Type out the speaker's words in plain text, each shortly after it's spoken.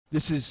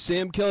This is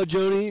Sam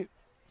Calagione,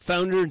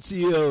 founder and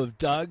CEO of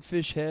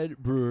Dogfish Head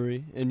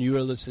Brewery, and you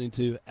are listening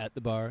to At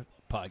the Bar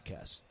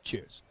Podcast.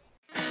 Cheers.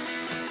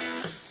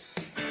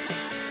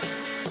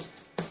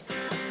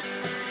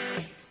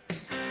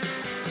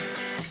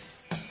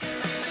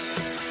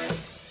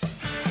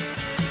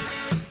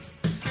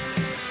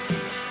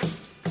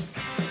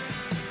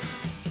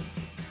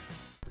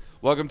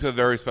 Welcome to a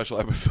very special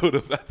episode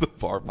of At the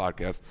Bar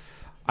Podcast.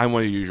 I'm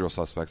one of your usual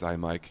suspects. I'm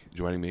Mike.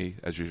 Joining me,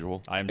 as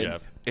usual, I'm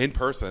Jeff. In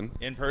person.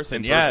 In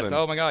person, yes.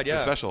 Oh, my God, yeah.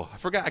 It's a special. I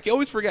forgot. I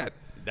always forget.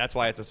 That's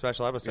why it's a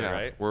special episode,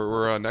 right?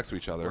 We're next to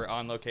each other. We're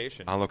on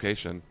location. On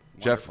location.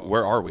 Wonderful. Jeff,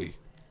 where are we?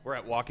 We're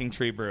at Walking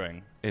Tree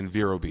Brewing. In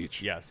Vero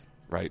Beach. Yes.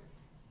 Right?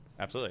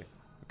 Absolutely.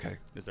 Okay.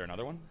 Is there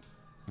another one?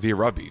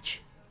 Vera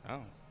Beach.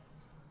 Oh.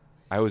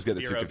 I always get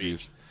the two Vero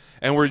confused. Beach.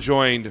 And we're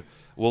joined,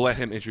 we'll let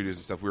him introduce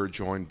himself. We're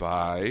joined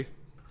by...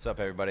 What's up,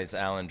 everybody? It's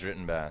Alan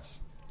Drittenbass.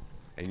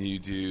 And you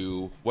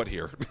do what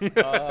here?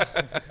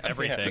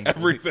 Everything.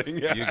 Everything,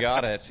 yeah. You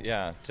got it.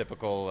 Yeah,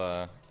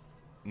 typical.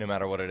 No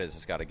matter what it is,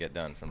 it's got to get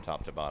done from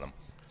top to bottom.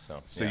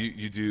 So yeah.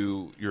 You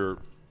do, you're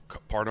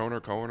part owner,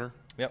 co-owner?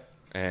 Yep.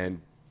 And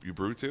you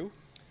brew too?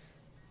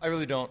 I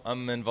really don't.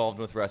 I'm involved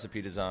with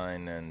recipe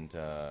design and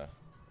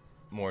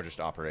more just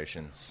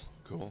operations.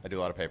 Cool. I do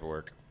a lot of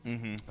paperwork.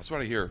 Mm-hmm. That's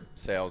what I hear.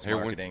 Sales, Here,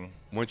 marketing.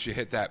 Once you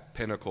hit that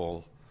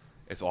pinnacle,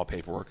 it's all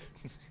paperwork,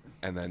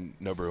 and then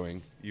no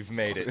brewing. You've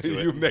made it to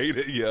it. You've made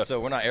it, yeah. So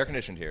we're not air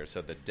conditioned here,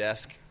 so the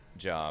desk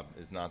job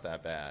is not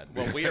that bad.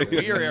 Well, we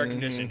are air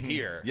conditioned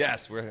here.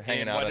 Yes, we're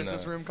hanging out. What is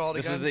this room called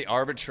This again? is the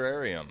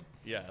Arbitrarium.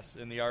 Yes,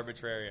 in the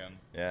Arbitrarium.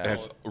 Yeah. And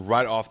it's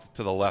right off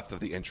to the left of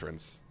the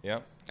entrance.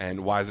 Yep.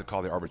 And why is it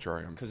called the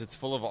Arbitrarium? Because it's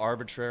full of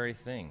arbitrary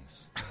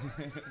things.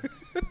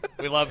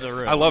 We love the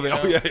room. I love it. You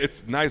know? Oh, yeah,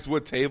 it's nice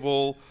wood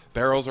table,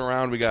 barrels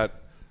around. We got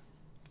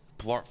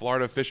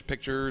Florida fish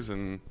pictures,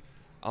 and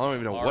I don't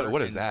even know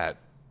what is that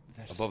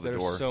above the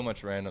There's door. so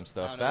much random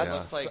stuff. I don't know, it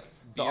That's looks like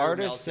the beer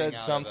artist melting said out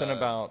something of a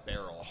about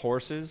barrel.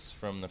 horses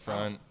from the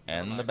front never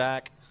and the mind.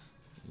 back.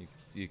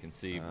 You can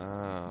see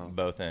Oh.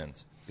 both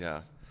ends.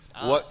 Yeah.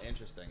 Ah, What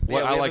interesting. What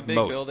Yeah, I we have like a big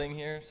most building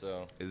here,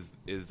 so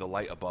is the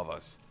light above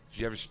us. Did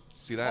you ever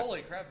see that?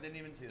 Holy crap! Didn't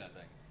even see that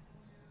thing.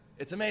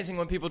 it's amazing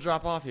when people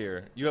drop off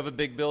here. You have a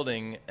big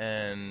building,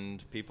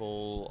 and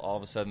people all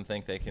of a sudden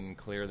think they can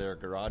clear their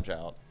garage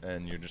out,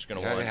 and you're just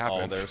going to Yeah, it want all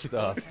happens. their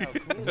stuff. How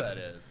cool that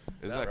is.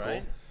 Isn't that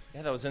right? cool?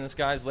 Yeah, that was in this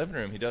guy's living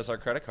room. He does our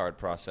credit card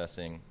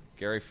processing.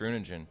 Gary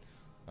Fruningen.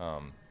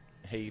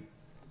 He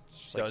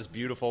does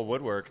beautiful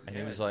woodwork, and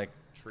he was like,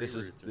 tree "This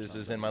is roots or this is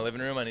something. in my living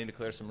room. I need to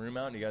clear some room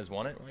out. And you guys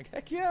want it?" We're like,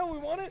 "Heck yeah, we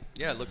want it."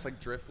 Yeah, it looks like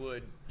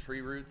driftwood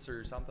tree roots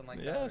or something like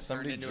Yeah, that. Turned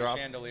somebody into dropped-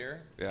 a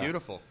chandelier. Yeah.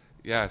 Beautiful.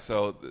 Yeah,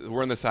 so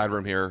we're in the side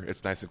room here.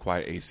 It's nice and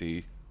quiet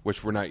AC,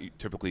 which we're not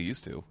typically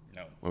used to.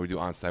 No. When we do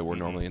on-site, we're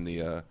normally in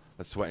the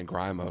sweat and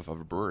grime of a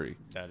brewery.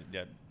 Yeah,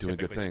 Doing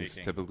good typically things,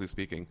 speaking. typically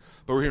speaking.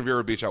 But we're here in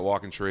Vero Beach at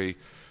Walking Tree.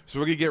 So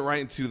we're going to get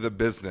right into the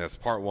business,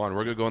 part one.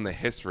 We're going to go in the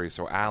history.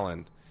 So,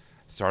 Alan,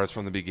 start us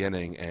from the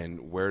beginning.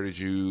 And what did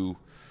you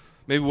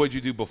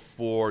do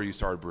before you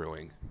started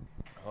brewing?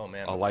 Oh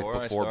man, A life before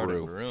I before started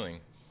brew. brewing,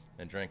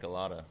 I drank a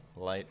lot of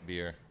light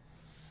beer.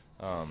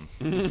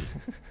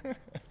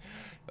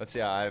 Let's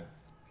see, I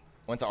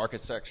went to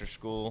architecture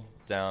school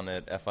down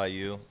at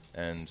FIU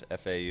and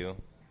FAU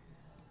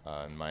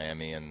in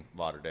Miami and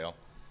Lauderdale,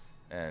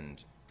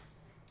 and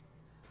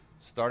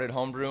started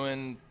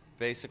homebrewing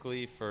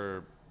basically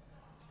for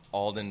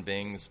Alden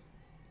Bing's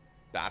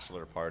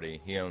bachelor party.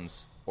 He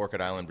owns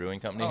Orchid Island Brewing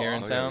Company here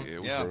in town.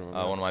 Yeah.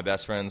 One of my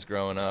best friends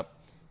growing up,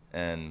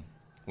 and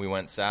we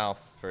went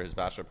south for his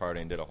bachelor party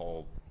and did a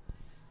whole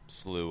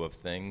slew of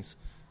things.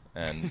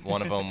 And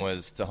one of them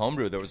was to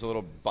homebrew. There was a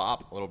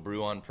little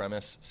brew on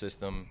premise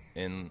system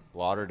in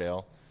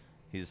Lauderdale.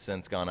 He's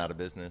since gone out of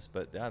business,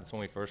 but yeah, that's when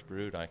we first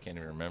brewed. I can't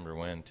even remember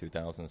when,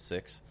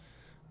 2006.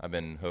 I've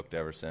been hooked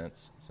ever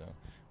since. So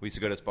we used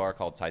to go to this bar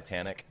called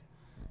Titanic.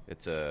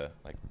 It's a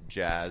like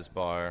jazz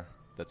bar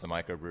that's a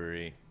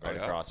microbrewery right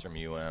across from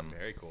UM.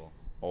 Very cool.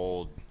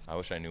 Old. I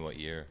wish I knew what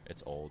year.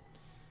 It's old.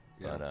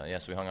 Yeah. But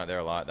yes, we hung out there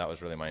a lot. That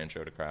was really my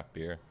intro to craft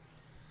beer.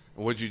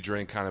 What did you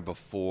drink kind of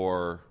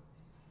before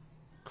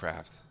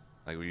craft?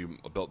 Like, were you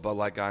a Bud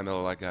Light guy,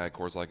 Miller Light guy,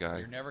 Coors Light guy?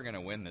 You're never going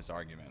to win this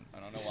argument. I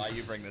don't know why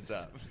you bring this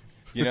up.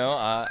 You know,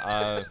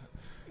 I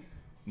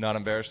not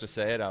embarrassed to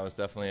say it. I was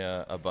definitely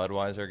a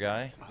Budweiser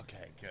guy.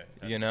 Okay,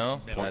 good. You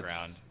know, middle that's,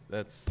 ground.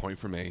 That's Point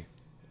for me.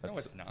 No,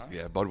 it's not.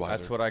 Yeah, Budweiser.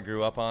 that's what I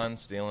grew up on,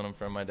 stealing them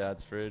from my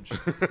dad's fridge.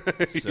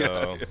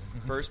 So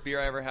First beer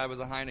I ever had was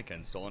a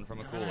Heineken, stolen from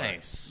a cooler.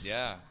 Nice.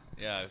 Yeah.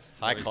 Yeah. It's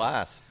high always-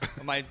 class.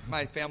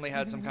 My family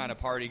had some kind of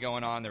party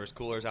going on. There was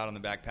coolers out on the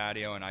back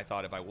patio, and I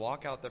thought if I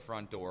walk out the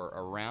front door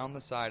around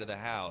the side of the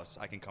house,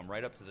 I can come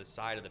right up to the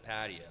side of the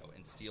patio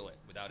and steal it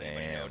without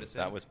anybody Damn, noticing.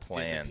 that was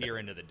planned. Disappear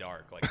into the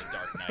dark like the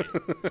Dark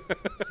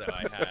Knight. So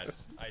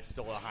I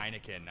stole a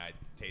Heineken. And I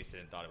tasted it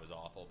and thought it was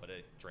awful, but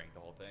I drank the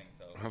whole thing.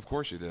 So Of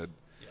course you did.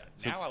 yeah,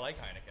 now I like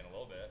Heineken a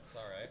little bit. It's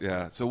all right.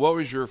 Yeah. So what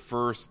was your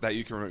first, that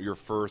you can remember, your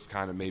first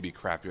kind of maybe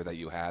craft beer that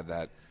you had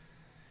that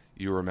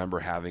you remember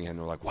having and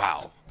were like,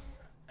 wow.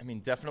 I mean,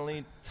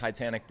 definitely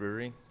Titanic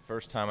Brewery.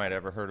 First time I'd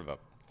ever heard of a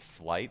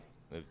flight.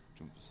 It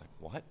was like,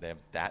 what? They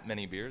have that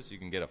many beers? You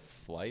can get a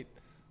flight?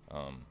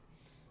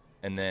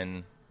 And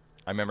then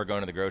I remember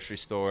going to the grocery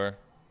store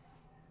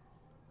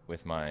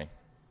with my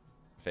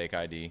fake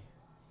ID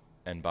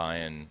and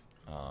buying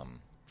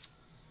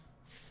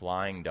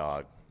Flying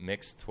Dog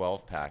mixed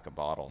 12-pack of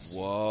bottles.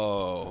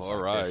 Whoa! I was All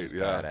like, right, this is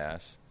yeah.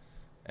 badass.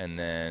 And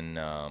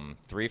then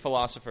Three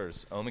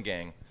Philosophers, Oma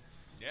Gang.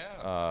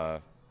 Yeah.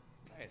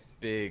 Nice.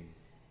 Big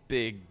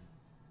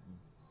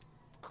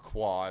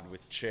quad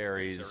with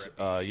cherries.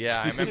 Syrupy.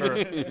 Yeah,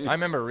 I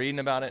remember reading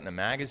about it in a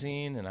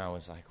magazine, and I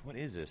was like, "What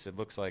is this? It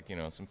looks like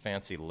some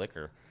fancy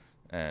liquor."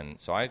 And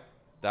so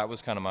that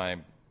was kind of my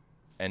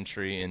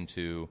entry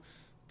into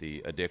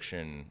the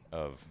addiction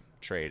of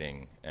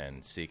trading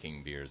and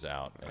seeking beers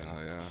out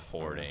and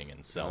hoarding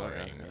and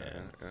cellaring.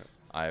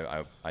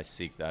 I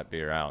seeked that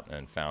beer out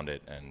and found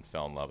it and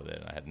fell in love with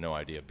it. I had no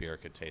idea beer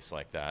could taste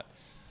like that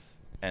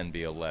and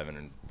be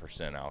 11%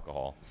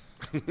 alcohol.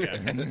 Yeah.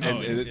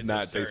 It's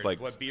not absurd. taste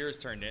like what beer's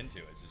turned into.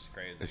 It's just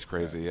crazy. It's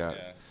crazy, yeah.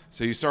 Yeah.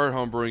 So you started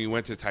homebrewing, you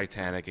went to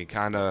Titanic,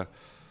 and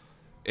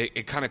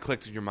it kind of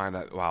clicked in your mind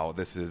that, wow,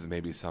 this is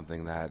maybe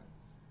something that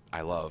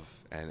I love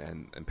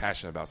and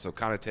passionate about. So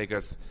kind of take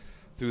us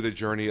through the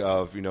journey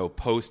of,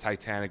 post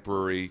Titanic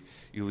Brewery.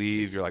 You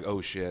leave, you're like,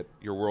 oh shit,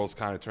 your world's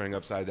kind of turning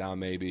upside down.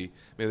 Maybe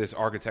this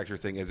architecture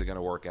thing isn't going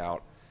to work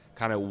out.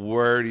 Kind of what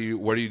are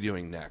you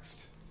doing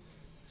next?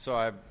 So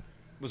I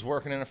was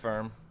working in a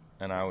firm,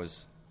 and I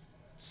was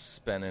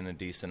spending a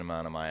decent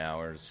amount of my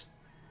hours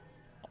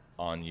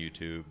on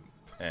YouTube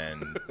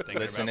and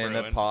listening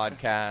to brewing.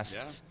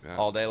 podcasts Yeah.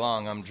 all day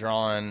long. I'm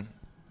drawing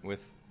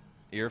with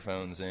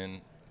earphones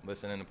in,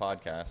 listening to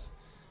podcasts,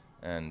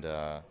 and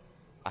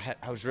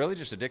I was really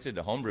just addicted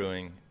to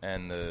homebrewing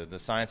and the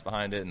science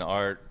behind it and the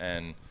art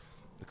and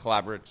the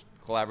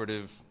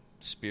collaborative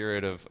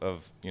spirit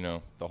of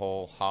the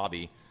whole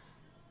hobby.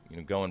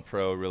 Going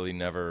pro really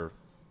never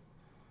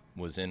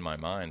was in my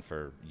mind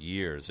for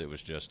years. It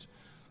was just,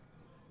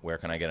 where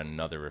can I get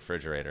another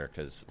refrigerator?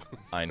 Because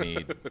I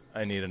need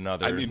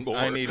another. I need more.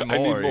 I need I need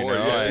more. more,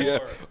 yeah.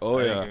 Oh,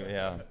 yeah.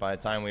 Yeah. By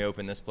the time we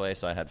opened this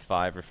place, I had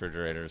 5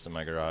 refrigerators in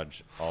my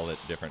garage, all at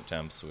different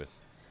temps.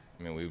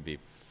 We would be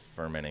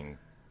fermenting,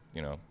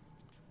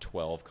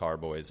 12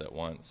 carboys at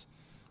once.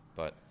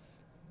 But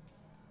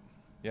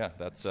yeah,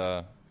 that's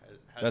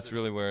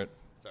really where it.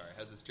 Sorry,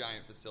 has this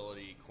giant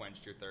facility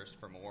quenched your thirst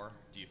for more?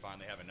 Do you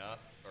finally have enough,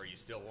 or are you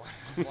still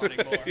wanting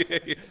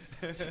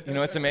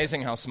more? It's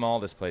amazing how small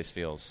this place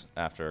feels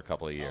after a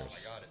couple of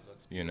years. Oh my God, it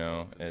looks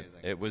beautiful. It's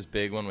amazing. It was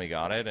big when we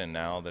got it, and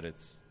now that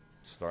it's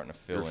starting to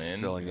fill You're in,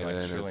 filling it in,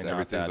 it's really not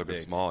everything's that looking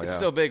big. small, It's yeah.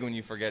 still big when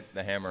you forget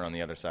the hammer on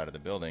the other side of the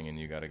building, and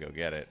you got to go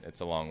get it.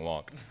 It's a long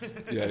walk.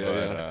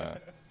 Yeah.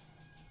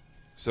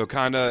 So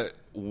kind of,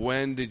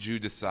 when did you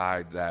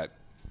decide that?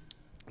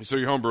 So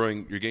you're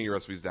homebrewing, you're getting your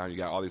recipes down, you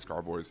got all these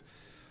carboys.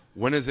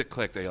 When does it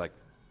click that you're like,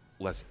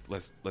 let's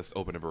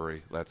open a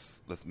brewery,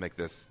 let's make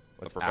this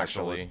a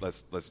professional,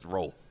 let's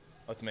roll.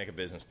 Let's make a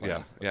business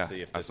plan. Yeah, Let's see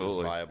if this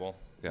absolutely. is viable.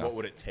 Yeah. What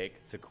would it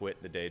take to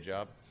quit the day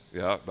job?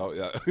 Yeah.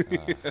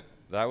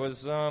 That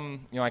was,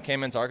 I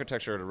came into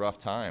architecture at a rough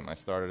time. I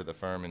started at the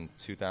firm in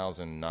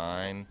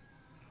 2009,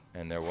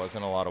 and there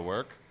wasn't a lot of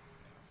work.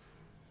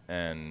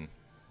 And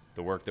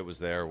the work that was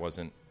there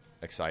wasn't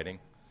exciting.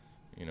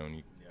 When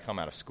you come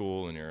out of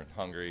school and you're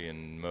hungry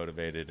and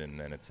motivated, and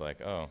then it's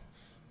like, oh,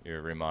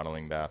 you're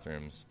remodeling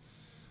bathrooms.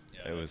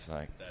 Yeah, it was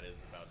like, that is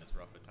about as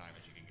rough a time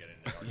as you can get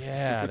into.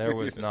 yeah, there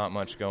was not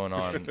much going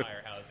on. The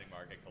entire housing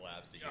market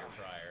collapsed a year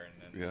prior,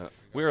 and then Yeah.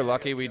 We were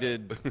lucky we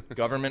did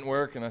government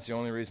work, and that's the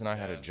only reason I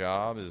had a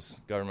job is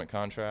government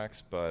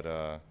contracts, but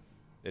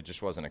it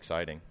just wasn't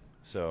exciting.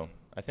 So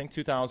I think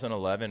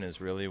 2011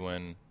 is really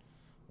when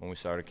we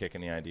started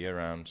kicking the idea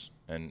around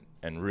and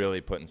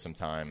really putting some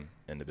time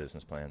into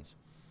business plans,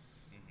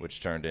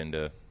 which turned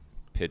into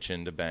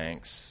pitching to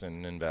banks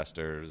and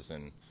investors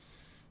and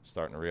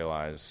starting to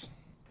realize,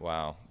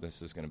 wow,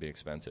 this is going to be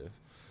expensive.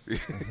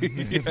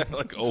 Yeah,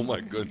 like, oh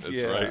my goodness,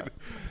 Yeah. right?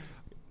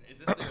 Is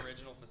this the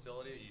original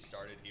facility that you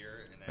started here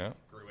and then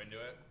grew into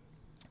it?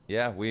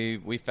 Yeah,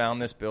 we found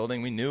this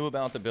building. We knew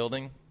about the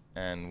building,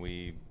 and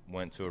we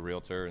went to a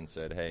realtor and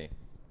said, hey,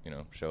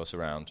 show us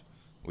around.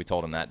 We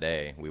told him that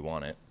day we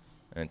want it,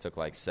 and it took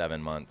like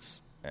 7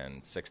 months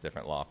and 6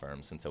 different law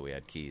firms until we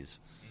had keys,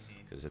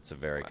 because it's a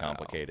very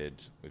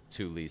complicated, with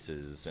 2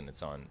 leases, and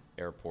it's on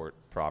airport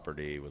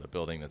property with a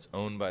building that's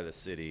owned by the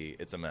city.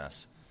 It's a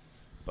mess.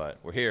 But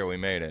we're here. We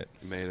made it.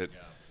 You made it.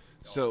 Yeah.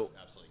 So It's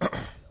absolutely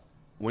crazy,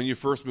 when you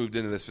first moved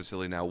into this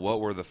facility now, what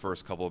were the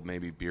first couple of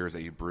maybe beers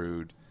that you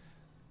brewed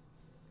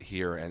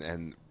here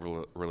and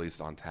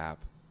released on tap?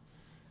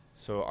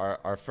 So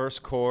our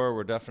first core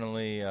were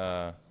definitely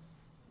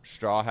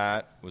Straw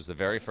Hat was the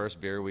very first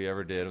beer we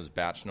ever did. It was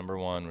batch number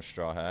 1 was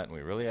Straw Hat, and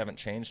we really haven't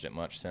changed it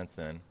much since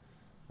then.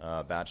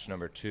 Batch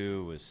number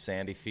 2 was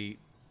Sandy Feet,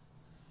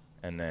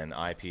 and then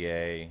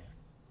IPA,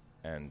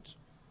 and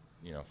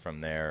from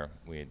there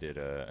we did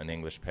an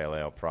English Pale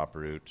Ale Prop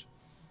Root,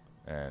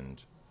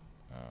 and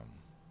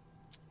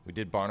we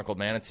did Barnacled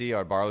Manatee,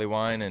 our barley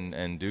wine,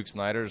 and Duke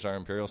Snyder's, our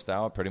Imperial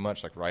Stout, pretty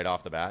much like right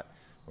off the bat.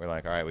 We're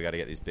like, all right, we got to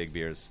get these big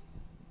beers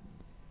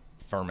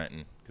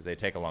fermenting because they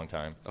take a long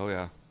time. Oh,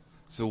 yeah.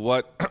 So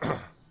what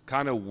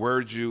kind of,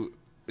 where'd you,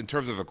 in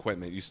terms of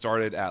equipment, you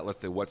started at, let's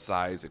say, what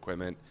size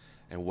equipment,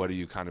 and what are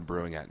you kind of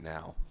brewing at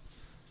now?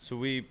 So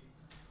we're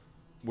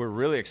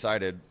really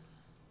excited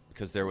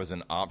because there was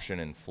an option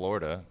in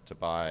Florida to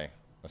buy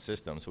a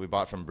system. So we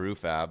bought from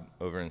BrewFab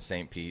over in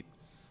St. Pete.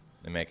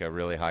 They make a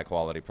really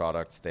high-quality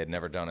product. They had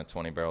never done a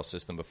 20-barrel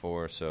system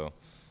before, so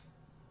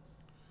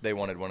they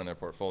wanted one in their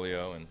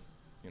portfolio, and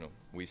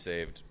we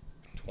saved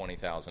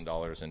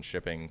 $20,000 in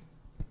shipping,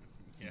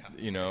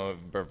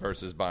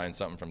 versus buying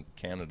something from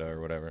Canada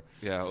or whatever.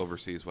 Yeah,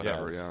 overseas,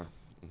 whatever, yeah.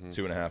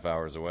 2.5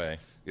 hours away.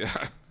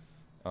 Yeah.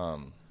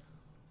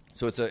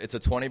 So it's a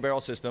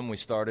 20-barrel system. We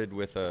started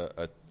with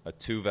a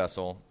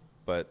 2-vessel,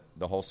 but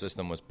the whole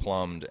system was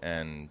plumbed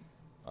and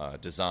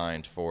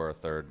designed for a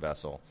 3rd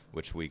vessel,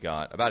 which we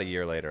got about a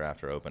year later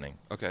after opening.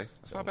 Okay,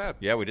 that's not bad.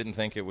 Yeah, we didn't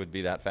think it would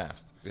be that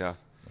fast. Yeah.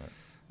 Right.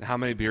 How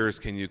many beers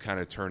can you kind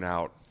of turn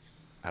out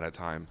at a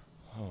time?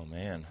 Oh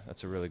man,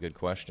 that's a really good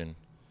question.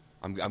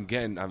 I'm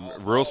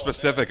real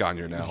specific on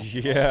you now.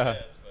 Yeah.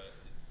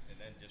 And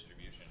then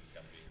distribution has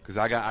got to be. Because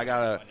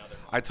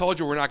I told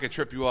you we're not going to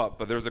trip you up,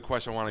 but there's a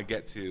question I want to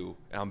get to,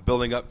 and I'm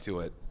building up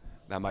to it.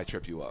 That might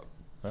trip you up.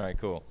 All right,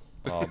 cool.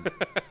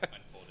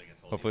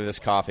 Hopefully this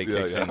coffee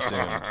kicks in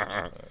soon.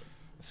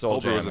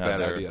 Soul Jam was a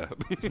bad had idea.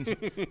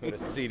 a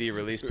CD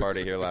release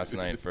party here last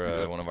night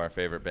for one of our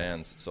favorite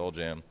bands, Soul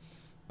Jam.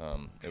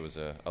 It was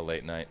a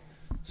late night.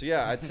 So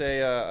yeah, I'd say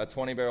a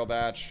 20-barrel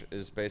batch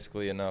is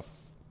basically enough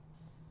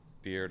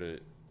beer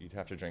you'd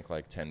have to drink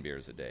like 10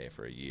 beers a day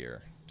for a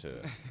year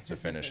to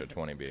finish a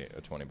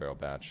 20-barrel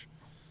batch.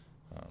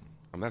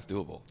 That's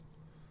doable.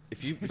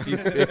 If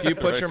you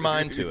put your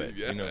mind to it,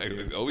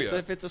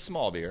 if it's a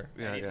small beer,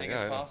 Anything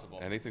is possible.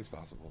 Anything's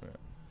possible. Yeah.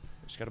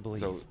 Just gotta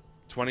believe. So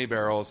 20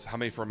 barrels. How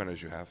many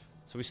fermenters you have?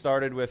 So we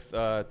started with 2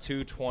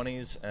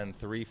 20s and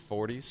 3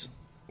 40s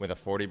with a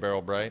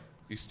 40-barrel bright.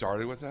 You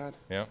started with that?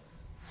 Yeah.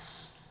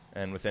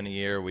 And within a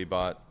year, we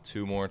bought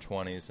 2 more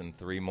 20s and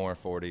 3 more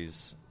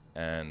 40s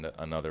and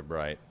another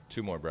bright,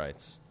 2 more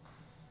brights.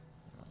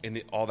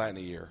 All that in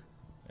a year?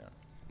 Yeah.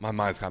 My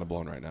mind's kind of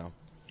blown right now.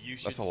 You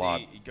should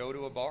go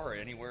to a bar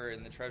anywhere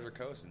in the Treasure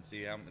Coast and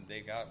see how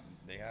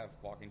they have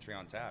Walking Tree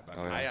on tap.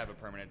 I have a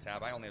permanent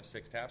tap. I only have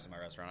 6 taps in my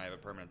restaurant. I have a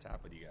permanent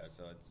tap with you guys.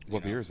 So it's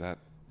what beer is that?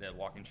 The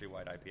Walking Tree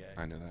White IPA.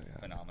 I know that. Yeah.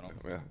 Phenomenal.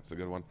 Yeah, it's a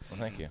good one. Well,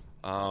 thank you.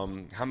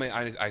 How many?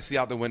 I see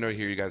out the window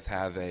here. You guys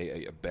have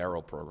a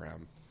barrel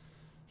program.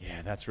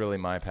 Yeah, that's really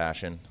my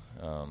passion.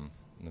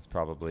 It's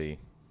probably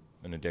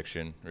an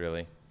addiction,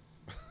 really.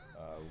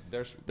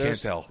 Can't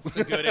tell. It's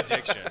a good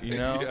addiction.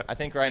 Yeah. I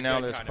think right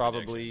now there's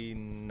probably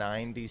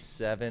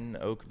 97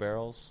 oak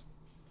barrels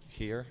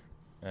here,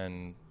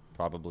 and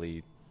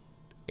probably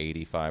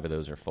 85 of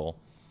those are full.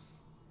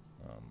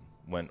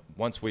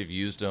 Once we've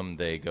used them,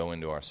 they go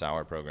into our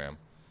sour program.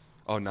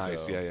 Oh,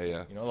 nice. So,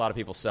 yeah. A lot of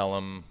people sell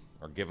them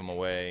or give them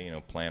away,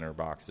 planter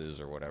boxes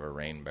or whatever,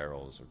 rain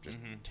barrels or just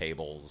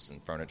tables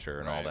and furniture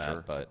and all that.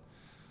 Sure. But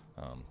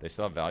they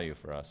still have value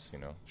for us,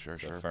 Sure,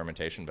 it's a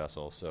fermentation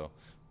vessel. So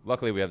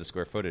luckily we have the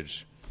square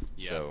footage.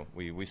 Yeah. So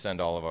we send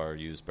all of our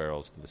used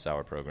barrels to the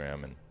sour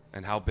program.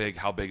 And how big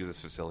is this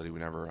facility? I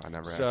never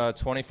It's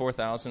asked. a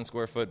 24,000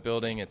 square foot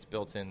building. It's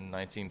built in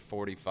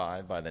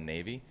 1945 by the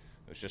Navy.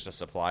 It was just a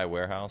supply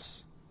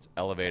warehouse. It's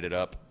elevated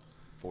up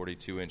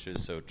 42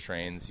 inches, so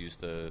trains used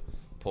to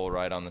pull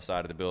right on the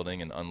side of the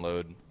building and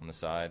unload on the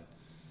side.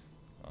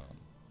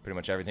 Pretty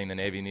much everything the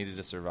Navy needed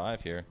to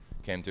survive here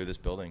came through this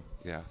building.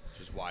 Yeah.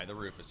 Which is why the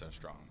roof is so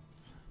strong.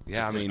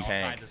 Yeah, It's I mean, all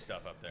kinds of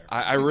stuff up there.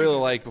 I really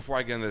like, before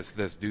I get into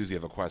this doozy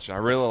of a question, I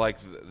really like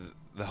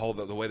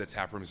the way the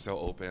tap room is so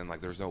open.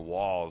 Like, there's no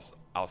walls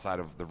outside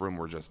of the room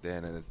we're just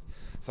in, and it's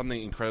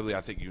something incredibly,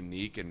 I think,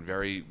 unique and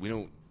we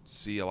don't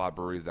see a lot of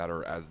breweries that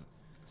are as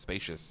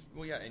spacious.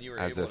 Well, yeah, and you were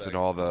as able this to and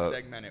all the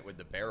segment it with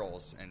the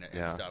barrels and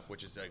stuff,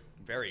 which is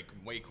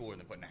way cooler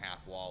than putting a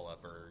half wall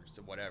up or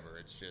whatever.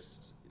 It's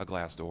just a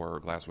glass door or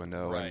glass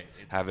window, right.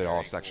 And have it all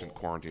very section cool.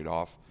 quarantined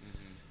off.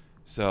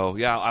 So,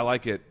 yeah, I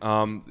like it.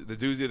 The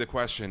doozy of the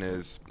question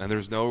is, and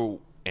there's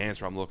no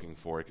answer I'm looking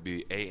for. It could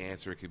be a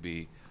answer. It could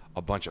be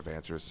a bunch of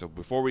answers. So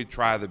before we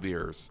try the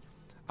beers,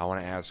 I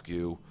want to ask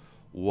you,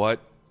 what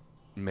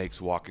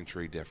makes Walking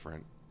Tree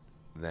different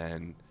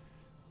than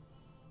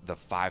the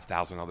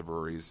 5,000 other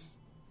breweries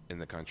in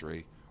the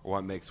country? Or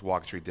what makes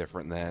Walking Tree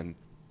different than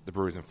the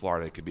breweries in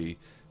Florida? It could be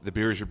the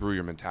beers you brew,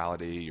 your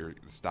mentality, your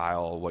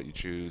style, what you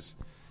choose.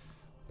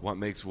 What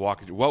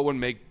would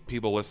make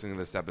people listening to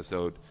this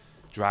episode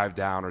drive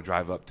down or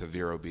drive up to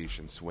Vero Beach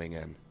and swing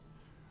in?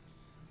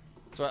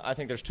 So I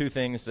think there's 2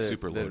 things that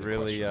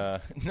really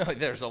no,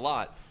 there's a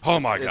lot. Oh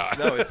my God!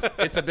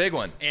 It's a big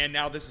one. And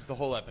now this is the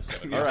whole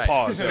episode. All right,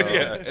 pause.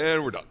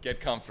 And we're done. Get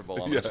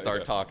comfortable. I'm gonna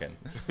start talking.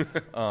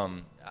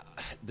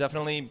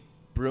 Definitely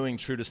brewing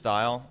true to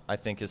style, I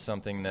think, is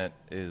something that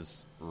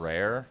is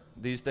rare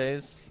these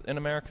days in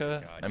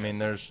America. God, I mean, yes.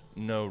 there's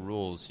no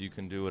rules. You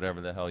can do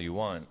whatever the hell you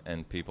want,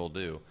 and people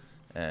do.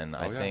 And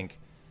I think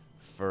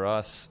for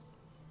us,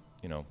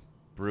 you know,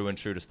 brewing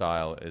true to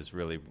style is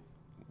really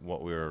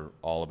what we were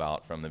all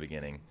about from the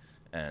beginning.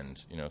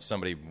 And, you know, if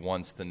somebody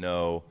wants to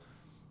know,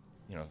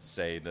 you know,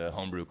 say the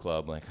homebrew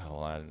club, like, oh,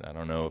 well, I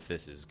don't know if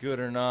this is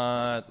good or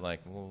not. Like,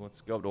 well,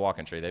 let's go up to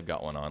Walking Tree. They've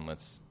got one on.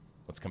 Let's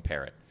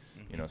compare it.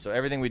 You know, so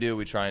everything we do,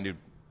 we try and do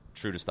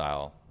true to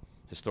style,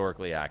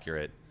 historically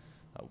accurate,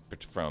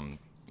 from,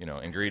 you know,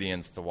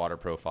 ingredients to water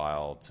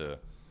profile to,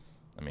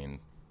 I mean,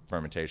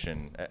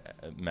 fermentation,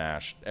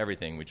 mash,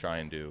 everything we try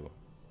and do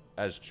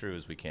as true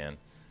as we can.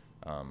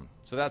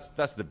 So that's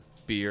the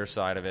beer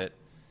side of it.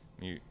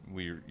 You're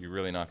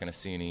really not going to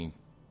see any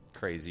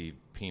crazy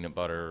peanut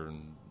butter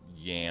and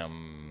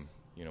yam.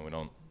 You know, we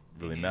don't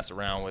really mess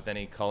around with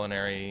any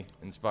culinary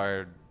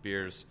inspired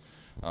beers.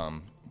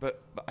 But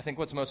I think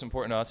what's most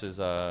important to us is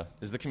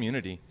the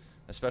community,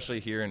 especially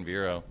here in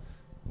Vero.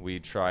 We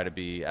try to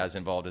be as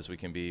involved as we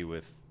can be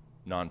with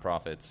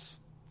nonprofits.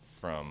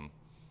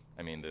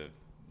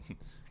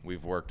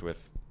 We've worked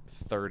with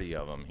 30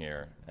 of them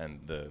here, and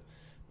the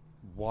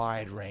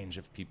wide range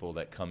of people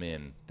that come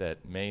in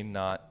that may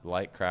not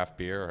like craft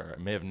beer or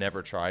may have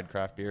never tried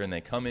craft beer, and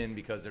they come in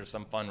because there's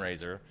some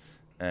fundraiser,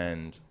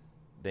 and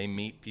they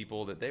meet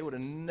people that they would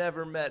have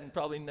never met and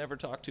probably never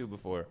talked to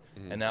before.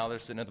 And now they're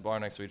sitting at the bar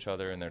next to each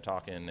other and they're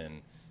talking,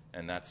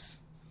 and that's,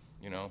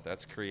 you know,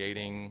 that's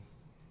creating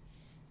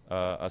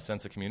a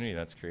sense of community.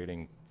 That's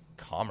creating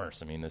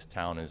commerce. I mean, this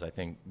town is, I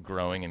think,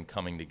 growing and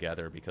coming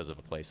together because of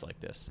a place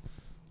like this.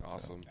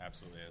 Awesome.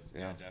 Absolutely is.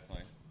 Yeah.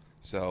 Definitely.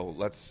 So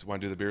want to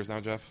do the beers now,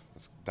 Jeff?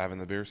 Let's dive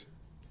into the beers.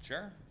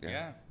 Sure.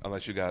 Yeah.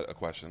 Unless you got a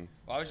question.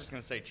 Well, I was just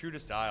going to say, true to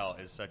style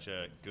is such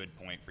a good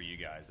point for you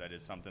guys. That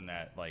is something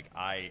that, like,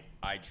 I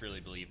truly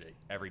believe that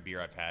every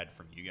beer I've had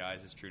from you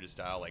guys is true to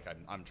style. Like,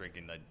 I'm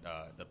drinking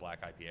the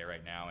black IPA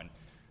right now, and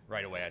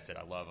right away I said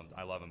I love them.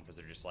 I love them because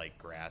they're just like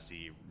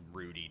grassy,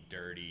 rooty,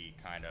 dirty,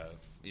 kind of,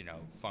 you know,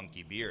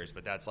 funky beers.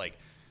 But that's like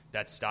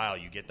that style.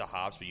 You get the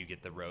hops, but you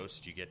get the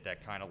roast. You get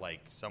that kind of like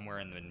somewhere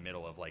in the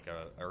middle of like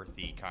a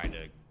earthy kind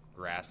of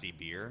grassy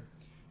beer.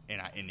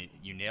 And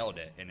you nailed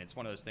it. And it's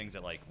one of those things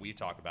that, like, we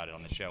talk about it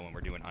on the show when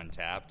we're doing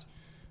Untapped,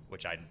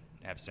 which I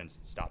have since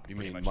stopped. You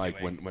pretty mean much Mike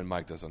doing. when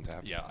Mike does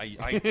Untapped? Yeah,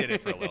 I did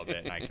it for a little bit,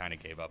 and I kind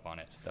of gave up on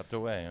it. Stepped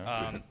away,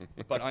 huh?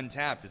 But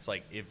Untapped, it's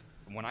like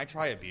when I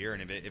try a beer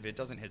and if it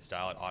doesn't hit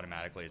style, it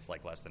automatically it's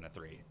like less than a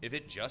 3. If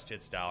it just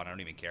hits style and I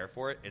don't even care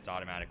for it, it's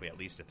automatically at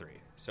least a 3.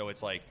 So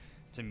it's like,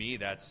 to me,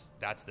 that's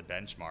the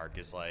benchmark.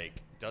 Is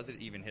like, does it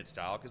even hit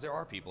style? Because there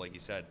are people, like you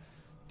said,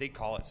 they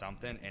call it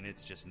something, and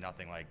it's just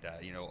nothing like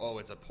that. You know, oh,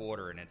 it's a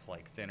porter, and it's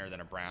like thinner than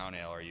a brown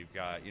ale, or you've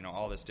got, you know,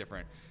 all this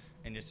different,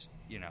 and it's,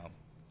 you know,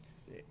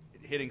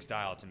 hitting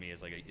style to me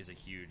is like is a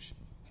huge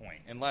point.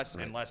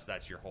 Unless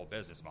that's your whole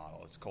business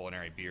model, it's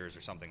culinary beers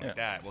or something like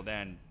that. Well,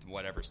 then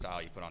whatever style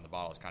you put on the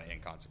bottle is kind of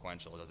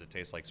inconsequential. Does it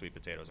taste like sweet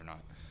potatoes or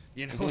not?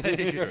 You know,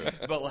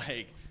 like, but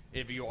like,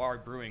 if you are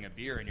brewing a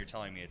beer and you're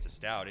telling me it's a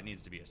stout, it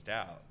needs to be a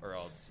stout, or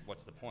else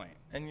what's the point?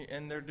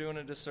 And they're doing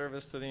a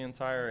disservice to the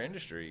entire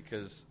industry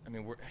because, I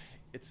mean,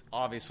 it's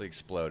obviously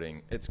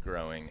exploding. It's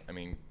growing. I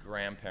mean,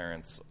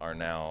 grandparents are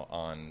now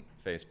on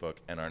Facebook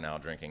and are now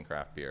drinking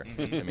craft beer.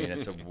 I mean,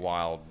 it's a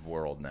wild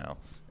world now.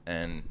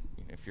 And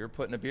if you're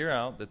putting a beer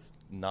out that's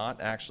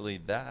not actually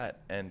that,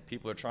 and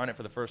people are trying it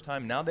for the first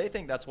time, now they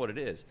think that's what it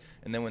is.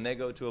 And then when they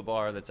go to a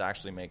bar that's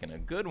actually making a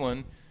good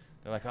one,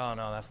 they're like, oh,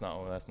 no, that's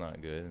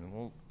not good. And,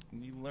 well,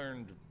 you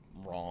learned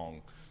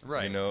wrong.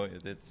 Right. You know,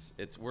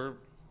 we're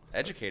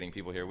educating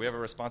people here. We have a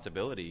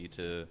responsibility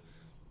to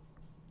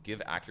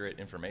give accurate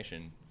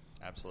information.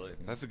 Absolutely.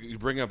 You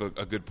bring up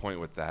a good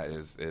point with that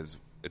is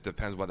it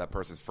depends what that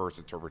person's first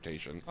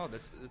interpretation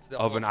That's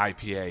of an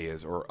IPA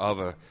is, or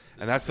and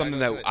that's something exactly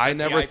that what- I that's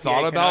the never IPA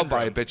thought about, but I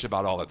conundrum. bitch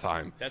about all the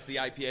time. That's the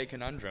IPA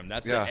conundrum.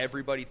 That's Yeah. that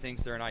everybody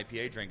thinks they're an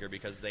IPA drinker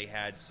because they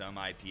had some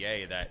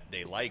IPA that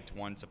they liked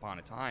once upon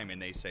a time,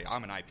 and they say,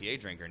 I'm an IPA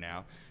drinker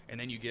now. And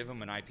then you give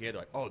them an IPA, they're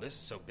like, oh, this is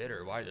so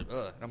bitter. Why? And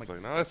I'm It's like,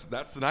 like, no,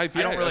 that's an IPA.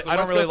 I don't really, That's a I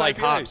don't West really Coast like IPA.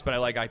 hops, but I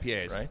like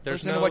IPAs. Right?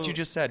 Listen to what you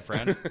just said,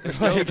 friend.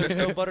 There's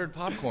no buttered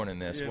popcorn in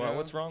this. You Well, know?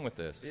 what's wrong with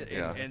this?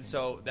 Yeah. And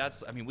so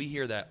that's, I mean, we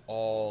hear that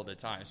all the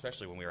time,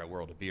 especially when we were at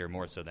World of Beer,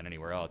 more so than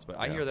anywhere else. But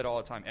I hear that all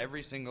the time.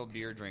 Every single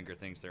beer drinker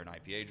thinks they're an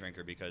IPA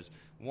drinker because,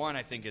 one,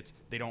 I think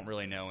they don't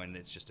really know, and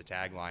it's just a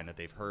tagline that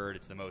they've heard.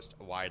 It's the most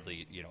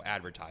widely,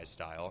 advertised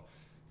style.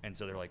 And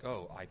so they're like,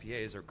 oh,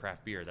 IPAs are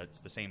craft beer. That's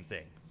the same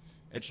thing.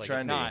 It's like,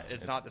 trendy.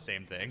 It's not the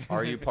same thing.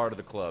 Are you part of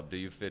the club? Do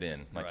you fit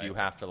in? Like, Right. you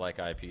have to like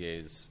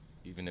IPAs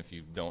even if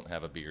you don't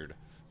have a beard.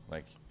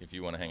 Like, if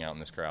you want to hang out in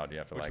this crowd, you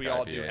have to Which like we IPAs.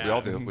 all do have. We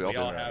all do. We We all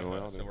all do. have We all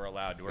those, do. so we're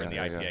allowed. We're in the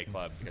Yeah, IPA yeah.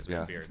 club because we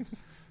have beards.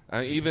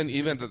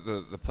 Even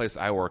the place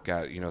I work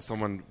at,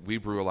 we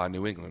brew a lot of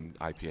New England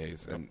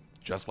IPAs, and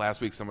just last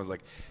week someone was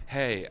like,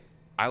 "Hey,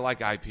 I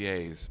like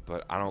IPAs,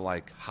 but I don't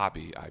like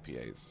hoppy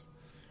IPAs."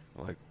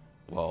 I'm like,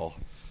 well,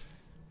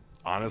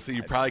 honestly,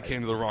 you probably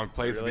came to the wrong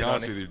place. really to be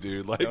honest don't with you,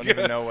 dude. I Like, don't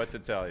even know what to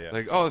tell you.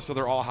 like, oh, so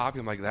they're all hoppy.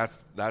 I'm like,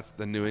 that's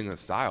the New England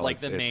style. like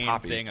the main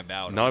hoppy. thing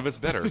about None it. of it's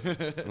bitter.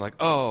 I'm like,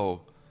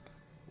 oh,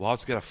 well, I'll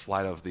just get a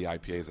flight of the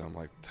IPAs. And I'm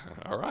like,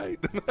 all right,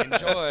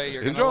 Enjoy.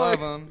 You're enjoy. gonna love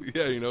them.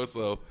 Yeah,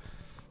 so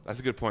that's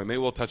a good point. Maybe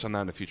we'll touch on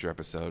that in a future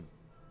episode.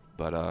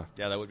 But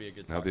Yeah, that would be a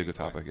good. that would be a good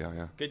topic.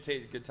 Yeah.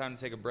 Good time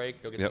to take a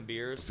break. Go get Yep. some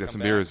beers. Let's get come some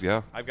back. beers,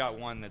 yeah. I've got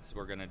one that's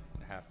we're gonna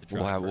have to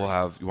try. We'll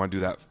have. You want to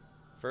do that?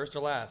 first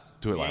or last.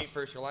 Do it You ain't last.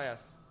 First or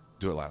last.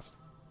 Do it last.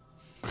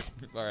 All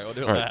right, we'll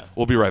do it All right, last.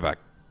 we'll be right back.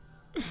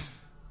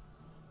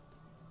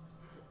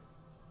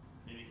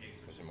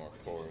 Some more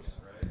pours.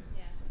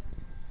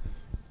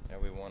 Yeah,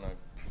 we won a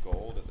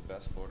gold at the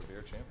Best Florida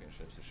Beer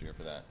Championships this year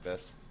for that.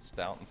 Best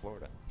stout in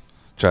Florida.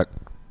 Check.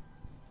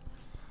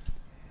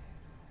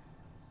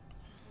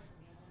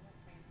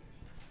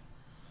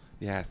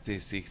 Yeah,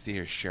 see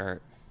your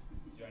shirt.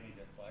 Do I need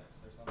to flex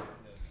or something?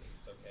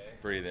 It's okay.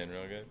 Breathe in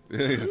real good.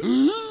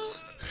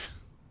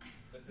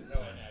 This is how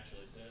I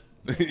naturally sit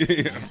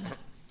yeah,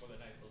 with a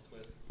nice little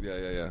twist.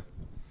 yeah.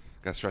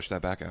 Got to stretch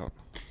that back out.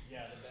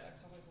 Yeah, the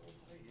back's always a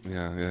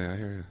little tight. Yeah, I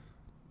hear you.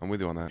 I'm with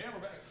you on that.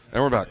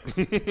 And we're back.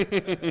 And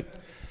we're back.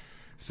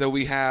 So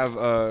we have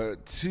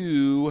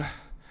 2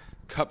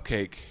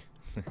 cupcake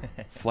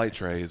flight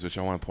trays, which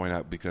I want to point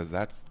out because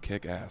that's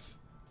kick ass.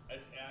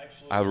 It's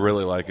actually. I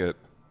really like it.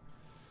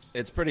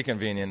 It's pretty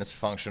convenient. It's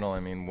functional. I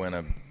mean, when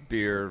a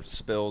beer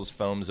spills,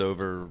 foams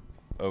over,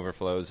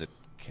 overflows, it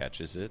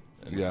catches it.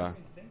 And Yeah.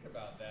 Think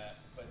about that,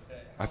 but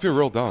I feel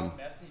real dumb. How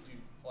messy do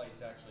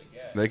flights actually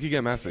get? They could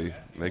get messy.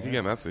 They could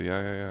get messy.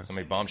 Yeah.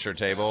 Somebody bumps your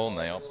table and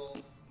they all.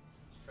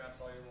 Traps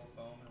all your little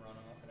foam and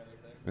runoff and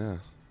everything.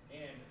 Yeah.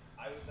 And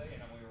I was saying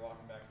when we were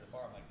walking back to the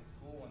bar, I'm like, it's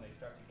cool when they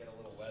start to get a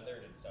little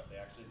weathered and stuff. They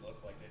actually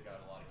look like they've got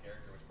a lot of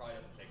character, which probably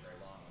doesn't take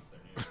very long once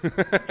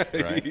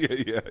they're new.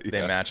 Right. yeah.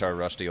 They match our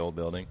rusty old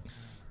building.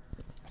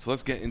 So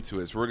let's get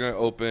into it. So we're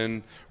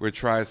going to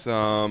try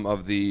some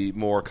of the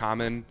more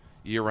common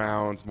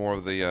year-rounds, more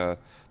of the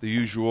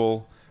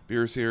usual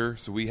beers here.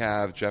 So we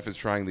have, Jeff is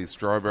trying the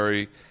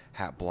Strawberry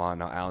Hat Blonde.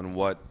 Now, Alan,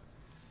 what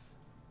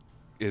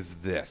is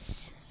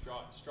this?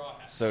 Straw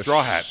hat. So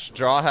Straw Hat.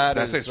 Straw Hat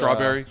Did I is say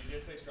strawberry? You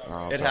did say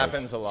strawberry. Oh, It sorry.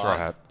 happens a lot. Straw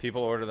Hat.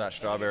 People order that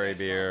strawberry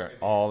beer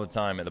all the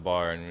time at the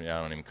bar, and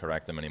I don't even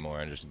correct them anymore.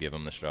 I just give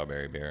them the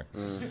strawberry beer.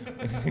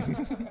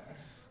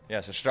 Yeah,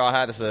 so Straw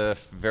Hat is the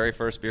very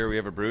first beer we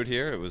ever brewed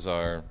here. It was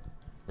our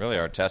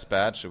test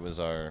batch. It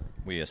was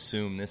we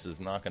assume this is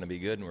not going to be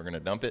good, and we're going to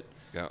dump it.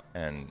 Yeah.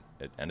 And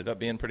it ended up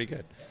being pretty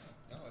good.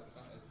 No, it's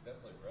not. It's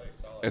definitely really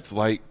solid. It's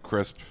light,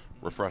 crisp,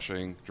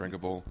 refreshing,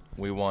 drinkable.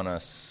 We won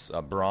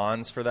a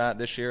bronze for that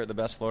this year at the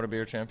Best Florida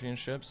Beer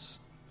Championships.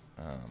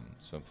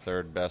 So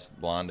 3rd best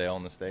blonde ale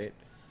in the state.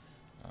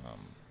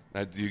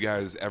 Now, do you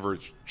guys ever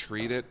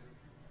treat it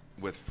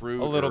with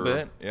fruit? A little or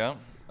bit, yeah.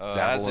 dabble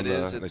As in it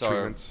is, the it's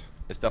treatments?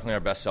 it's definitely our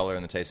best seller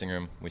in the tasting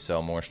room. We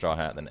sell more Straw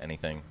Hat than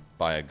anything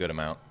by a good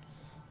amount.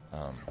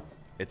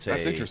 That's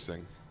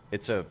interesting.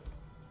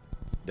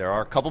 There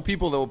are a couple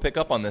people that will pick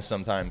up on this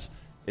sometimes.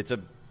 It's a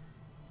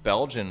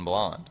Belgian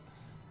blonde,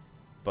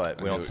 but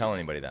we knew don't it. tell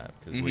anybody that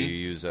because we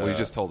use. Well, you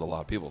just told a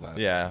lot of people that.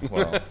 Yeah,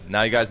 well,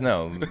 now you guys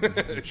know.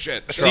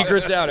 Shit.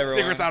 Secrets out,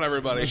 everyone. Secrets out,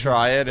 everybody.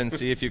 Try it and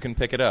see if you can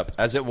pick it up.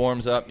 As it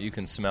warms up, you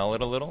can smell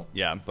it a little.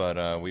 Yeah.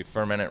 But we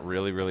ferment it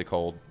really, really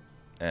cold,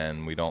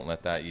 and we don't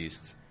let that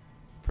yeast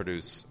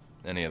produce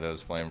any of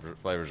those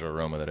flavors or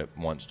aroma that it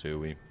wants to.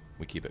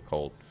 We keep it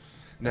cold.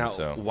 Now, And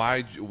so,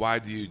 why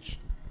do you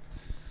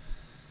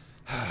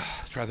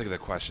try to think of the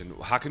question?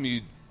 How come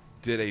you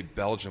did a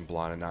Belgian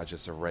blonde and not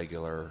just a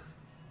regular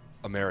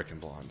American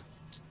blonde?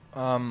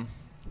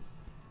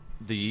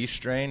 the yeast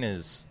strain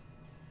is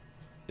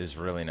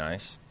really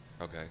nice,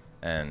 Okay.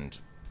 and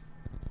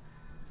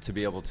to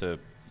be able to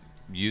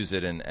use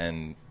it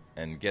and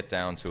get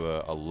down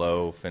to a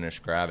low finish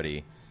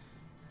gravity,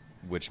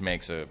 which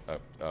makes a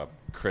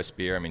crisp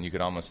beer. I mean, you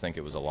could almost think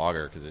it was a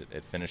lager because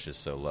it finishes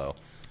so low.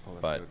 Oh,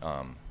 that's But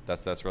good.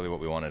 that's really what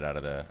we wanted out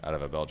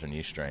of a Belgian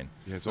yeast strain.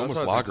 Yeah, it's That's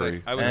almost what I was gonna lagery.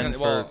 say. I was And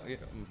gonna, well, yeah,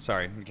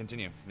 sorry,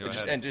 continue. Go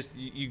ahead. And just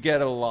you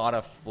get a lot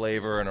of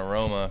flavor and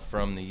aroma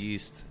from the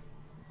yeast,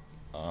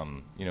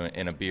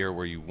 in a beer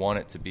where you want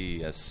it to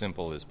be as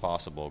simple as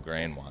possible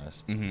grain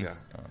wise. Yeah.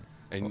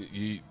 And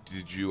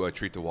did you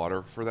treat the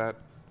water for that,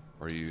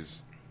 or you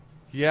use?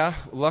 Yeah,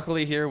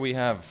 luckily here we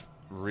have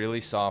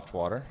really soft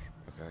water,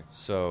 Okay.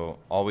 so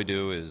all we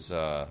do is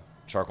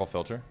charcoal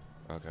filter,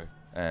 Okay.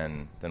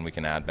 and then we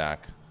can add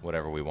back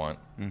whatever we want.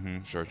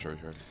 Sure.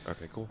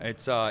 Okay. Cool.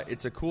 It's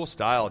a cool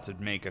style to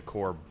make a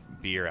core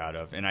beer out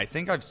of, and I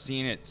think I've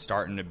seen it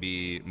starting to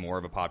be more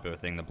of a popular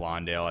thing. The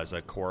blonde ale as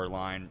a core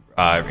line,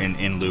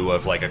 in lieu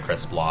of like a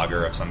crisp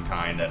lager of some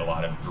kind that a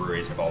lot of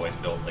breweries have always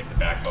built. Like the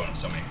backbone of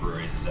so many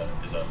breweries is a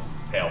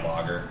pale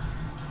lager.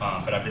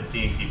 But I've been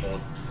seeing people,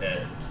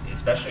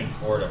 especially in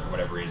Florida for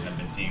whatever reason, I've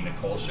been seeing the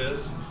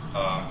Kolsch's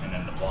and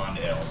then the blonde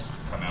ales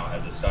come out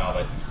as a style.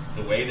 But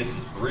the way this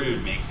is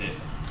brewed makes it,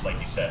 like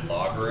you said,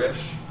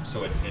 lagerish.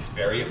 So it's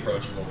very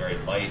approachable, very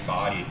light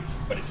bodied,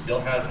 but it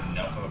still has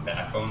enough of a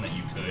backbone that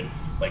you could,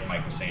 like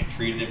Mike was saying,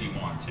 treat it if you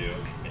want to.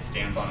 It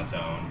stands on its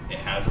own. It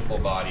has a full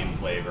body and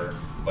flavor,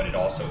 but it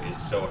also is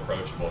so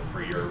approachable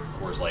for your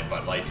Coors Light,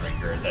 Bud Light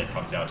drinker that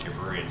comes out to your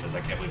brewery and says,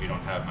 I can't believe you don't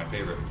have my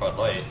favorite Bud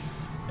Light.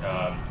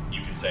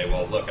 You can say,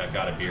 well, look, I've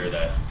got a beer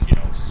that,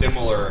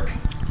 similar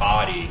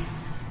body,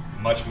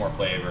 much more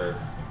flavor,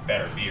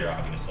 better beer,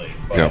 obviously,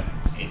 but Yeah.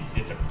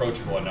 it's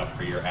approachable enough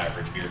for your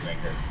average beer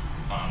drinker.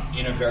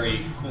 In a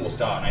very cool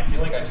style, and I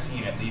feel like I've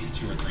seen at least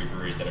 2 or 3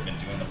 breweries that have been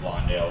doing the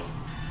blonde ales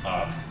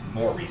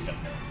more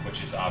recently,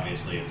 which is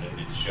obviously it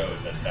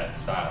shows that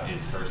style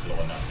is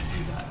versatile enough to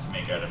do that, to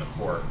make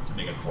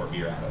a core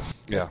beer out of.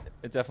 Yeah.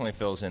 It definitely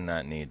fills in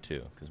that need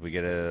too, because we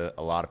get a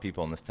lot of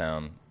people in this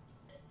town.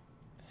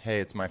 Hey,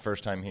 it's my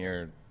first time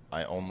here.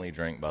 I only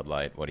drink Bud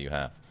Light. What do you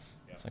have?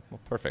 It's like, well,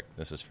 perfect.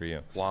 This is for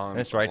you. Blonde, and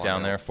it's right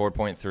down blonde there,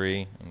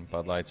 4.3, and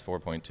Bud Light's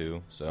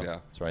 4.2, so Yeah.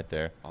 it's right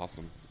there.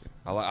 Awesome.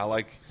 I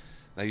like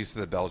that used to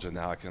the Belgian.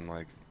 Now I can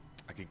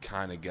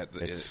kind of get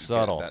It's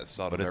subtle, that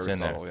subtle, but it's very in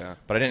subtle, there. Yeah.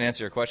 But I didn't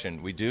answer your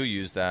question. We do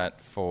use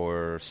that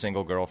for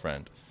Single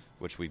Girlfriend,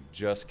 which we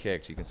just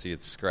kicked. You can see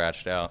it's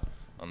scratched out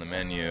on the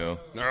menu.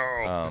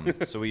 No.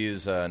 So we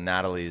use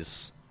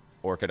Natalie's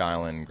Orchid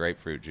Island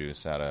grapefruit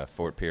juice out of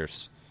Fort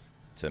Pierce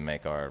to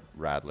make our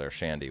Radler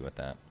Shandy with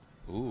that.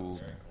 Ooh.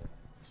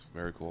 That's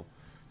very cool.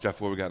 Jeff,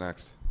 what we got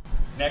next?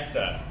 Next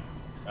up,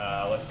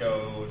 let's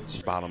go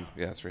Bottom.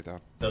 Yeah, straight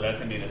down. So that's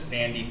going to be the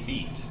Sandy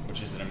Feet,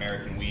 which is an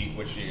American wheat,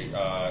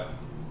 a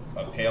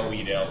pale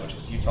wheat ale, which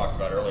is you talked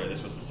about earlier.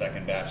 This was the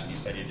second batch that you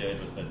said you did.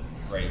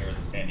 Right here is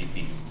the Sandy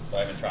Feet. So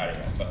I haven't tried it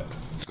yet, but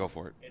Go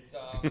for it. it's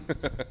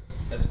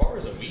as far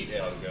as a wheat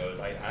ale goes.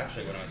 I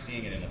actually, when I was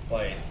seeing it in the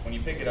flight, when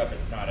you pick it up,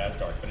 it's not as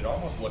dark, but it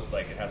almost looked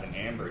like it has an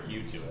amber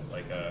hue to it.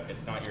 Like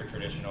it's not your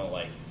traditional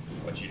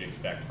what you'd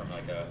expect from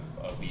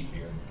a wheat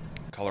beer.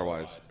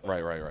 Color-wise.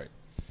 Right.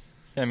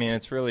 I mean,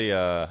 it's really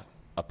a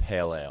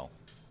pale ale,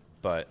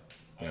 but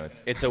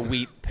it's a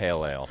wheat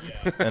pale ale,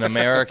 an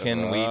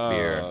American wheat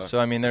beer. So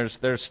I mean, there's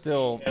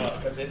still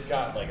Because it's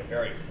got a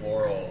very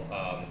floral,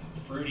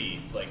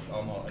 fruity,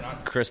 almost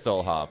not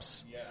crystal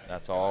hops.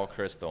 That's all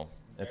crystal.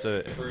 It's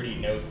a fruity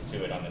notes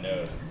to it on the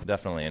nose.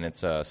 definitely, and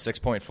it's a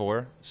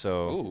 6.4,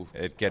 so Ooh.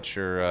 it gets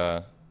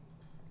your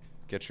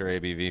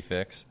ABV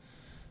fix.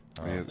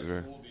 Yeah, it's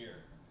very-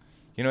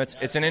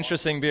 It's an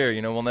interesting beer.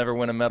 We'll never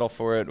win a medal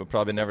for it. We'll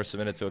probably never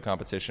submit it to a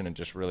competition. It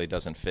just really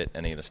doesn't fit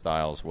any of the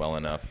styles well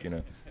enough. We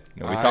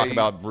talk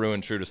about brewing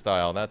true to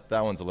style. That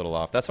one's a little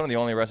off. That's one of the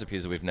only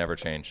recipes that we've never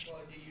changed.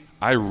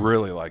 I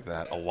really like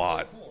that a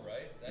lot. Cool,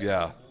 right? That's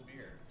Yeah. a cool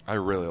beer. I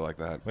really like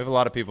that. We have a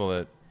lot of people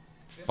that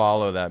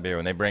follow that beer.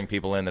 When they bring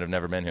people in that have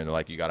never been here, they're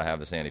like, you got to have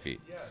the Sandy Feet.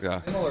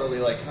 Yeah. Similarly,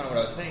 kind of what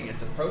I was saying,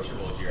 it's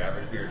approachable to your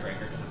average beer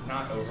drinker because it's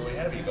not overly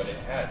heavy, but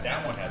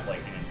that one has an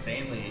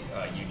insanely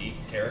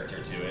unique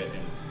character to it,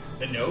 and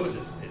the nose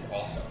is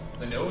awesome.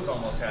 The nose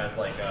almost has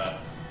like a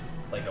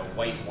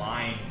white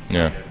wine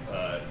Yeah.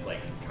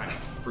 kind of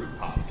fruit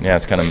pop. to Yeah, it.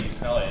 it's kind When of you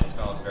smell it. It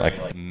smells very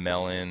like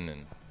melon,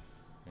 and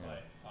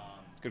but,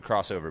 it's a good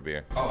crossover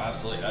beer. oh,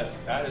 absolutely.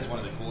 That is one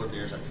of the cooler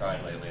beers I've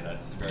tried lately.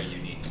 That's very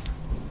unique.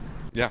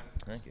 Yeah.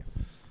 Thank you.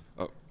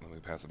 Oh, let me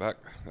pass it back.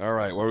 All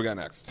right, what do we got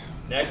next?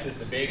 Next is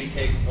the Baby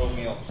Cakes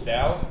Oatmeal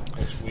Stout,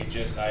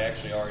 which I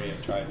actually already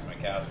have tried some at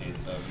Cassie's,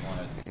 so if you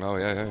want it. Oh,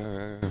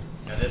 yeah.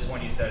 Now this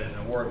one you said is an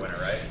award winner,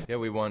 right? Yeah,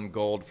 we won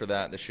gold for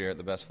that this year at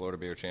the Best Florida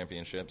Beer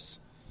Championships.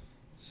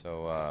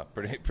 So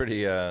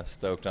pretty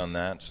stoked on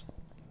that.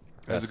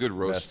 That's a good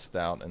roast. Best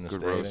stout in the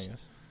Good state, roast. I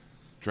guess.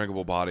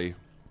 Drinkable body.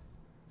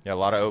 Yeah, a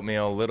lot of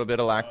oatmeal, a little bit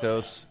of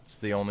lactose. It's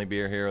the only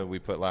beer here that we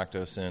put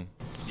lactose in.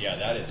 Yeah,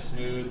 that is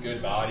smooth,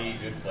 good body,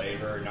 good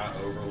flavor, not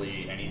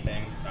overly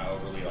anything, not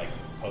overly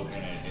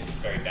potent. It's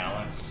very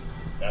balanced.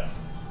 That's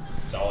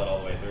solid all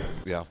the way through.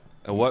 Yeah.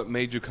 And what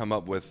made you come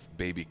up with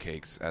Baby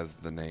Cakes as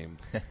the name?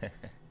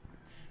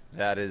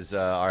 That is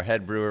our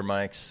head brewer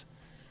Mike's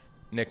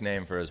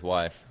nickname for his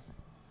wife.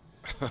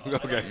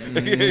 Okay.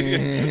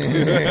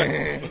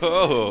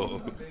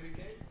 Oh.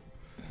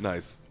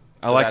 Nice.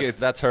 I So like that's, it.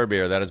 That's her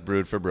beer. That is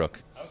brewed for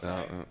Brooke.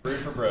 Brewed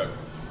for Brooke.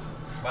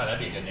 Wow, that'd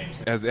be a good name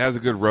too. It has a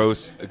good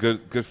roast, a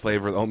good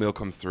flavor. The oatmeal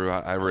comes through.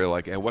 I really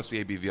like it. And what's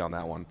the ABV on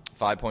that one?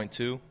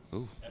 5.2.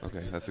 Ooh,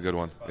 okay, that's a good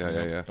one.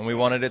 Yeah. And we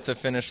wanted it to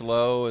finish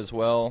low as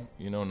well,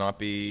 not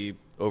be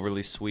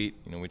overly sweet.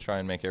 We try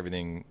and make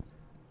everything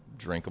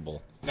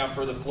drinkable. Now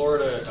for the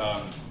Florida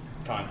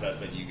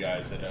contest that you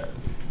guys had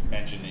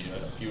mentioned,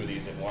 a few of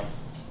these have won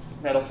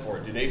medals for.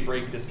 Do they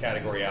break this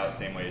category out the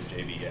same way as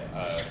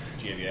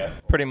GABF?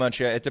 Pretty much,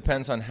 yeah. It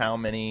depends on how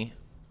many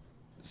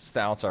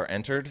stouts are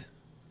entered,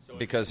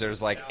 because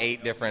there's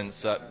 8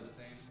 different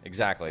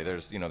exactly.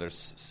 There's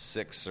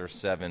 6 or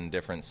 7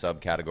 different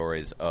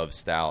subcategories of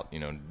stout.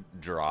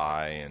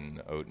 Dry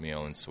and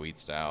oatmeal and sweet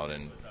stout,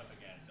 and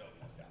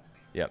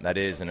yeah, that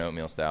is an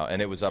oatmeal stout,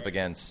 and it was up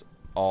against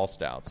all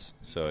stouts.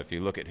 So if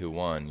you look at who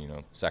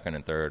won, second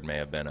and third may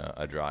have been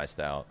a dry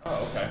stout.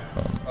 Oh, okay.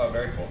 Oh,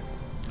 very cool.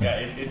 Yeah,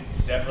 it's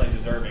definitely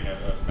deserving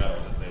of medals.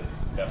 It's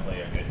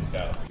definitely a good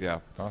stout. Yeah.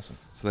 Awesome.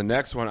 So the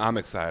next one I'm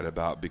excited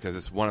about because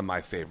it's one of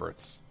my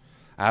favorites.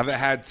 I haven't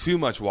had too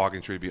much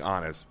Walking Tree, to be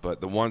honest,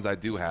 but the ones I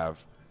do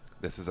have,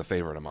 this is a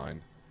favorite of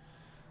mine.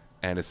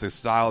 And it's a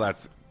style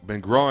that's been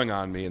growing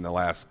on me in the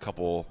last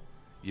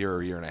year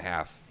and a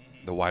half,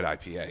 the white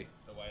IPA.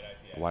 The white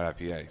IPA. White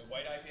IPA. The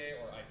white IPA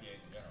or IPAs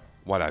in general?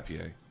 White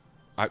IPA.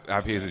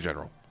 IPAs in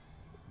general.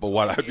 But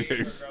white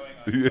IPAs.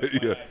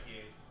 Yeah.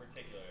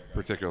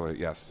 Particularly,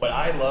 yes. What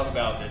I love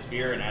about this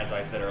beer, and as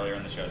I said earlier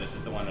in the show, this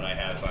is the one that I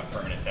have on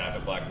permanent tap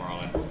at Black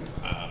Marlin,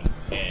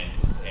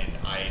 and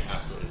I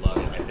absolutely love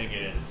it. I think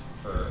it is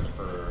for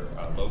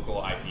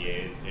local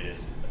IPAs. It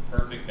is the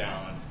perfect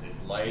balance.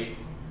 It's light,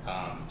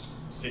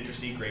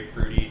 citrusy,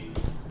 grapefruity,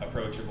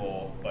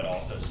 approachable, but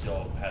also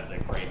still has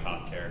that great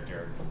hop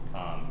character.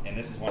 And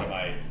this is one of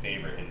my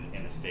favorite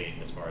in the state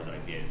as far as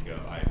IPAs go.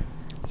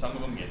 Some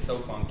of them get so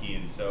funky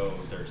and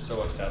they're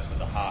so obsessed with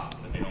the hops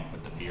that they don't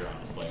put the beer on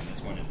display. And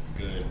this one is a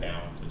good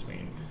balance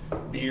between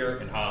beer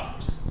and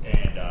hops,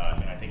 and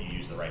I think you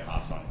use the right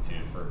hops on it too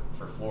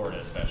for Florida,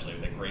 especially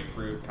with the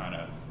grapefruit kind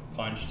of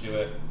punch to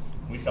it.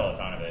 We sell a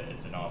ton of it.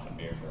 It's an awesome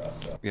beer for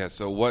us. So. Yeah.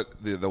 So what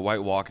the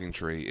White Walking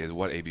Tree is?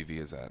 What ABV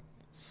is that?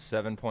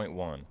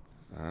 7.1.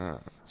 Ah.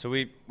 So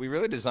we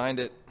really designed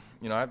it.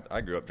 You know,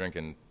 I grew up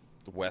drinking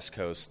the West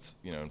Coast,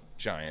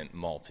 giant,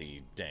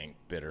 malty, dank,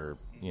 bitter,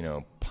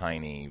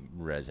 piney,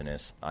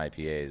 resinous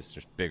IPAs,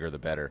 just bigger the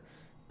better.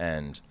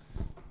 And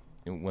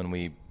when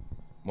we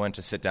went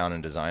to sit down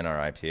and design our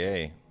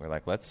IPA, we're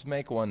like, let's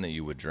make one that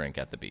you would drink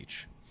at the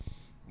beach,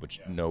 which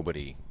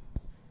nobody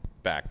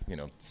back,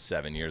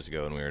 7 years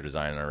ago when we were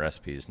designing our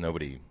recipes,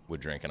 nobody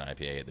would drink an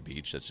IPA at the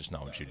beach. That's just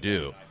not what you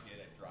do.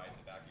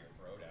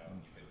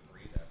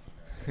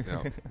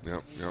 Yep.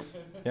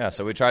 Yeah,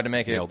 so we tried to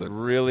make it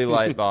really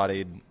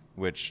light-bodied,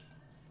 which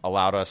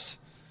allowed us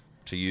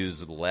to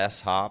use less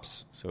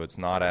hops, so it's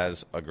not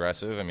as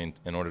aggressive. I mean,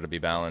 in order to be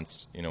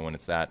balanced, when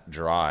it's that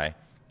dry,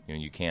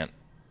 you can't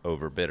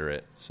over-bitter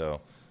it.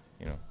 So,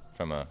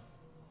 from a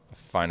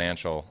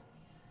financial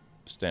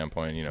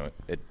standpoint,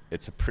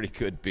 it's a pretty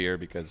good beer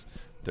because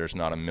there's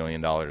not $1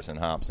 million in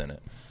hops in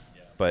it.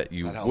 But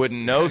you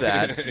wouldn't know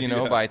that,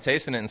 by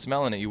tasting it and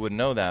smelling it, you wouldn't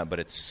know that, but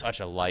it's such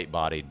a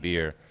light-bodied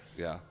beer.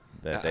 Yeah.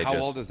 How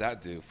well does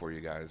that do for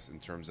you guys in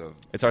terms of?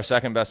 It's our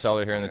second best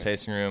seller here in the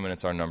tasting room, and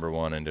it's our number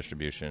one in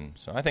distribution.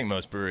 So I think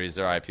most breweries,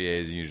 their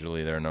IPAs,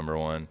 usually they're number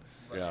one.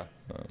 Yeah.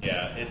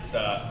 Yeah, it's.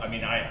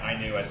 I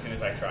knew as soon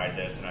as I tried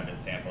this, and I've been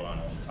sampled on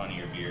a ton of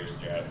your beers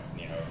throughout,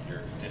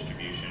 your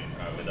distribution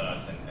with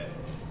us, and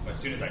as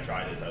soon as I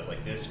tried this, I was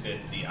like, this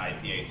fits the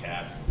IPA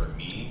tab for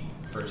me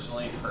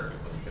personally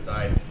perfectly.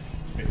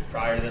 Because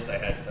prior to this, I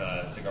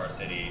had Cigar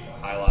City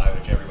High Lie,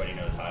 which everybody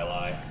knows High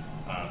Lie.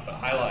 But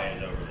High Lie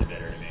is overly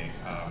bitter to me.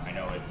 I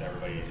know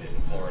everybody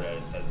in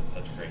Florida says it's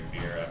such a great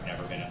beer. I've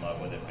never been in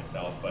love with it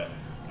myself, but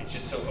it's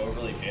just so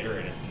overly bitter,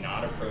 and it's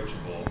not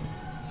approachable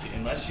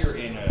unless you're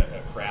in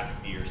a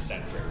craft beer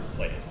centric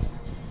place.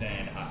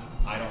 Then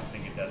I don't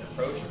think it's as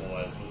approachable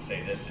as, let's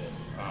say, this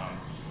is.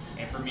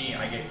 And for me,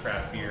 I get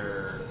craft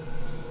beer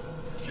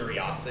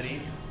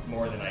curiosity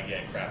more than I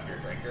get craft beer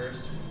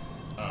drinkers.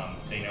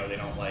 They know they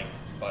don't like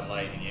Bud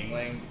Light and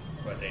Yuengling,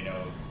 but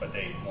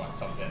they want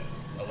something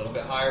a little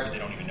bit higher, but they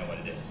don't even know what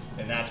it is.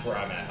 And that's where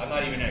I'm at. I'm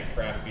not even at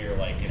craft beer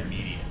like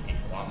intermediate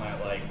people. I'm at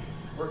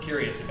we're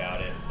curious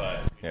about it, but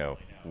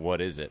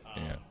what is it?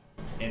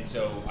 And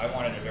so I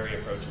wanted a very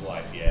approachable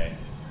IPA.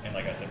 And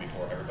like I said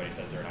before, everybody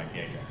says they're an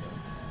IPA drinker.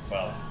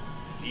 Well,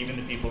 even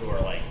the people who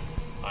are like,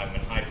 I'm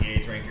an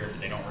IPA drinker,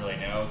 but they don't really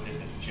know,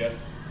 this is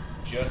just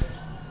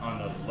on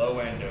the low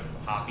end of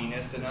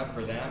hoppiness enough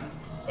for them,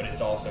 but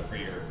it's also for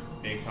your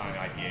big time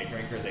IPA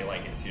drinker. They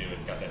like it too.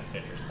 It's got that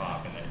citrus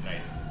pop and that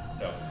nice.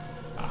 So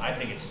I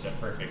think it's just a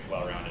perfect,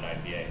 well-rounded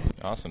IPA.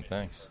 Awesome,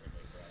 thanks.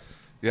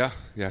 Yeah,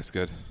 it's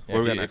good.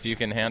 If you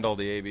can handle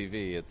the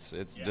ABV,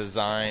 it's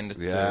designed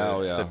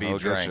to be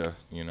drank.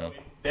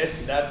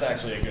 That's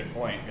actually a good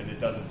point because it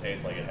doesn't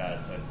taste like it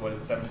has. What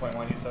is it,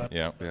 7.1 you said?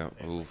 Yeah.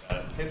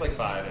 It tastes like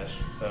 5-ish,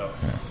 so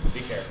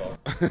be careful.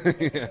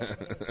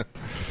 The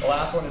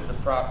last one is the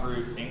Prop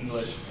Root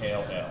English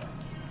Pale Ale.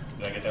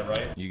 Did I get that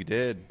right? You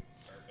did.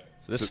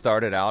 So this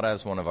started out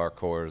as one of our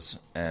cores,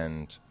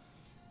 and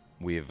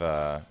we've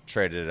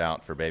traded it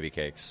out for Baby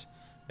Cakes.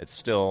 It's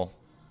still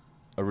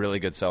a really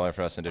good seller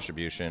for us in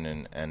distribution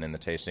and in the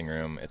tasting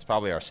room. It's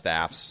probably our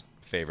staff's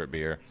favorite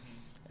beer,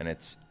 and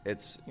it's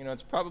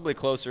probably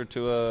closer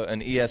to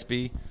an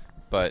ESB,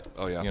 but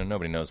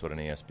nobody knows what an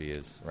ESB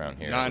is around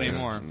here. Not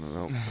anymore.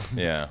 Nope.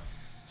 Yeah,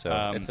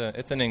 so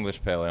it's an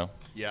English pale ale.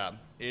 Yeah,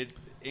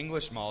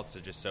 English malts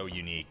are just so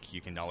unique. You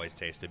can always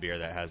taste a beer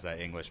that has that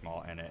English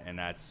malt in it, and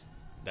that's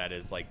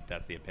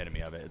the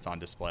epitome of it. It's on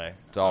display.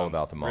 It's all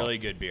about the malt. Really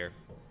good beer.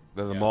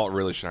 The malt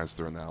really shines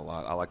through in that a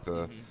lot. I like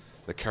the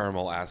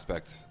caramel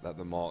aspect that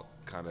the malt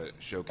kind of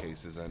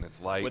showcases, and it's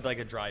light with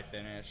a dry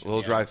finish. A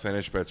little dry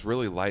finish, but it's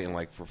really light,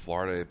 and for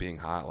Florida it being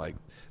hot,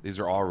 these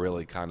are all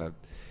really kind of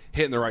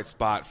hitting the right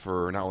spot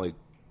for not only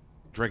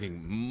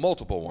drinking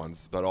multiple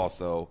ones, but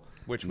also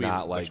Which we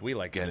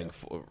like to getting do.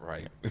 full,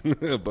 right,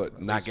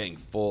 but not getting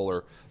full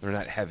or they're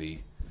not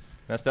heavy.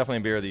 That's definitely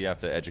a beer that you have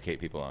to educate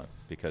people on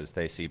because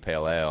they see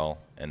pale ale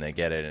and they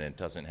get it and it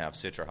doesn't have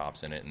citra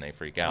hops in it and they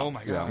freak out. Oh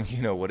my God.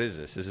 You know, what is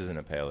this? This isn't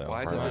a pale ale.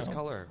 Why is it this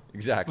color?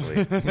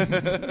 Exactly.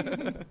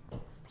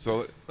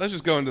 So let's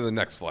just go into the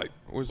next flight.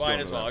 We're just Might going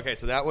as to well. that. Okay,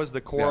 so that was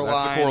the core Yeah, that's the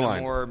line. core the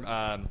line. more,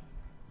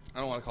 I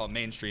don't want to call it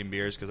mainstream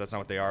beers because that's not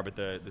what they are, but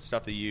the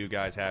stuff that you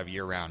guys have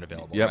year round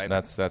available. Yep, right?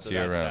 that's So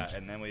year-round. that.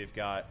 And then we've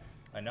got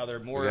another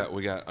more.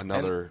 We got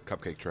another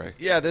cupcake tray.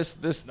 Yeah, this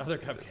Another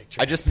cupcake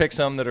tray. I just picked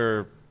some that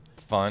are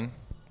fun.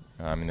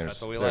 I mean,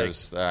 That's what we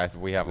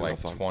we have Real like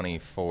fun.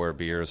 24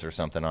 beers or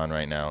something on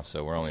right now,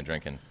 so we're only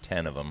drinking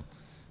 10 of them.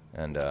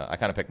 And I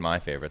kind of picked my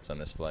favorites on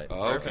this flight.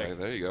 Oh, okay, Perfect.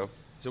 there you go.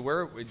 So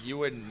you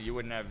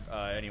wouldn't have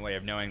any way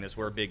of knowing this.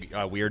 We're big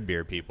weird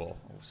beer people.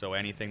 So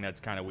anything that's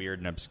kind of weird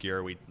and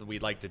obscure, we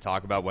like to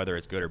talk about whether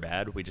it's good or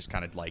bad. We just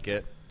kind of like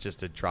it just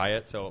to try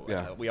it. So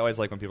Yeah. we always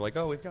like when people are like,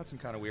 oh, we've got some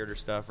kind of weirder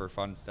stuff or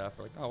fun stuff.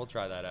 We're like, oh, we'll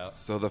try that out.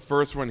 So the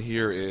first one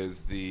here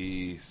is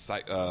the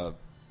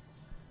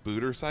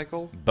Booter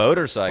Cycle.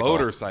 Boater cycle.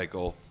 Boater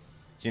Cycle.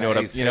 Do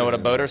you know what a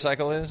boater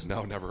cycle is?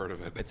 No, never heard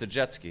of it. It's a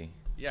jet ski.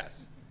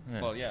 Yes.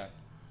 Well, yeah.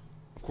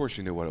 Of course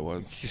you knew what it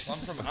was.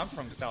 I'm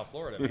from South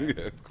Florida,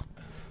 man.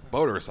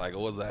 Boater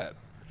Cycle, what's that?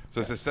 So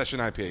it's a session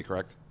IPA,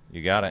 correct?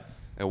 You got it.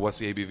 And what's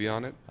the ABV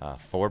on it?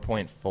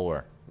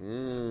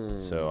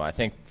 4.4. So I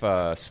think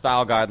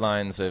style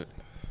guidelines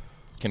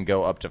can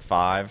go up to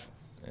 5.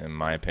 In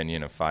my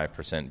opinion, a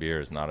 5% beer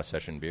is not a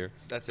session beer.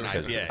 That's an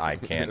because IPA. I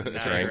can't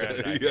Now drink you're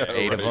at an IPA. Yeah,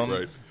 8 of right, them.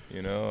 right.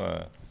 You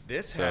know,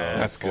 This so has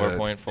That's good.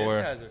 4.4.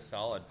 This has a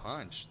solid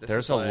punch. This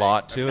There's is a like-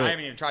 lot to I it.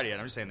 haven't even tried it yet.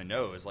 I'm just saying the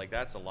nose. Like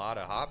that's a lot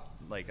of hop.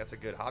 Like that's a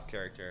good hop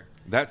character.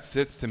 That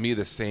sits to me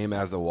the same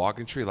as the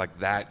Walking Tree, like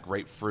that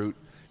grapefruit,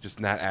 just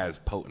not as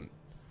potent.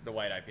 The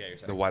white IPA. You're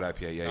saying. The white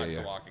IPA, yeah, Not yeah,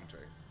 the yeah. walking tree.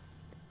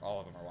 All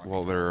of them are walking.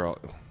 Well, they're.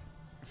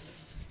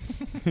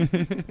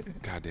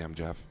 Goddamn,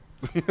 Jeff.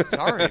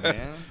 Sorry,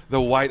 man.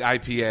 The white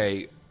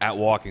IPA at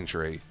Walking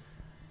Tree.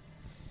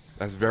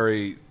 That's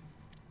very.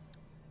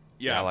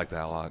 Yeah, I like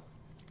that a lot.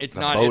 It's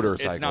the not. Boater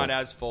It's Cycle. not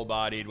as full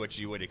bodied, which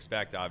you would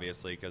expect,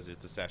 obviously, because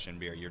it's a session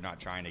beer. You're not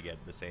trying to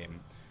get the same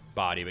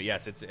body, but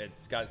yes,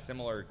 it's got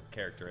similar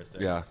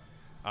characteristics. Yeah.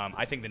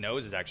 I think the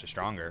nose is actually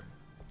stronger.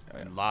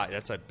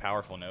 That's a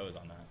powerful nose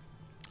on that.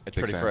 It's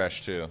Big pretty fan.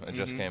 fresh, too. It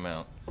just came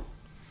out.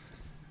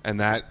 And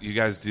that you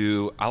guys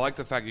do. I like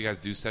the fact you guys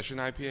do session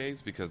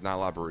IPAs because not a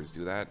lot of breweries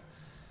do that.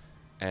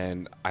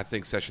 And I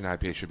think session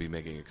IPA should be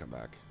making a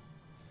comeback.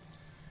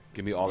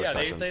 Give me all the Yeah,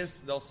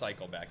 sessions. they'll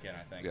cycle back in.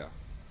 I think. Yeah.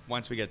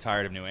 Once we get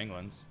tired of New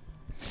England's.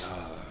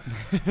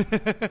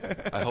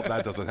 I hope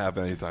that doesn't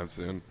happen anytime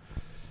soon.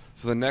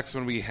 So the next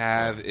one we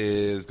have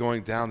is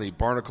going down the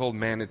Barnacled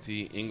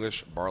Manatee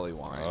English Barley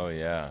Wine. Oh,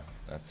 yeah.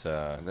 That's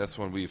And this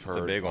one we've a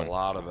heard big one. a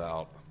lot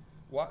about.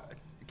 What?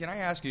 Can I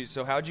ask you?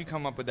 So, how'd you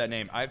come up with that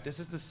name? This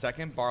is the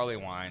second barley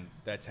wine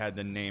that's had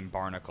the name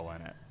Barnacle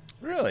in it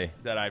really.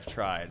 that I've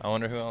tried. I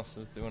wonder who else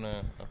is doing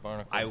a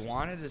barnacle. I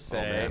wanted to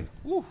say. man.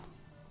 Woo,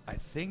 I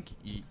think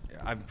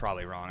I'm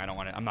probably wrong. I don't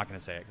want to. I'm not going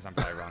to say it because I'm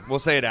probably wrong. We'll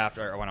say it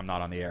after or when I'm not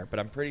on the air. But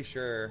I'm pretty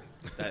sure.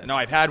 No,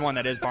 I've had one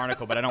that is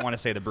Barnacle, but I don't want to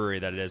say the brewery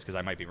that it is because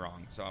I might be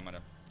wrong. So I'm going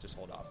to just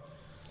hold off.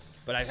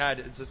 But I've had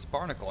it's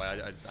Barnacle.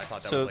 I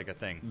thought that was like a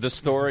thing. The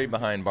story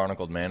behind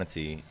Barnacled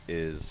Manatee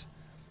is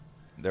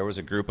there was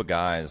a group of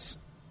guys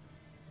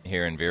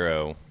here in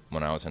Vero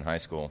when I was in high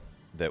school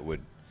that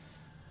would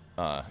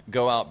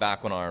go out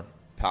back when our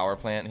power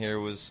plant here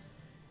was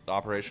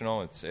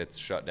operational. It's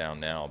shut down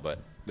now, but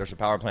there's a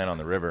power plant on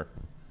the river,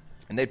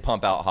 and they'd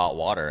pump out hot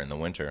water in the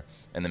winter,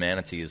 and the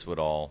manatees would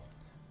all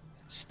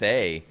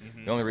stay.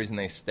 Mm-hmm. The only reason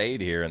they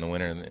stayed here in the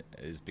winter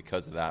is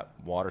because of that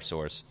water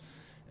source.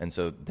 And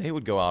so they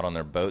would go out on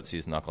their boats,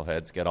 these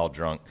knuckleheads, get all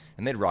drunk,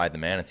 and they'd ride the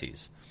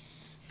manatees.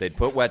 They'd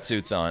put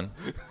wetsuits on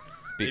They'd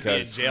be in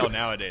because jail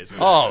nowadays.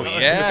 Oh,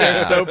 yeah.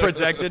 They're so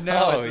protected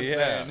now. oh it's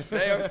yeah,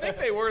 insane. I think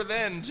they were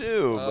then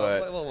too.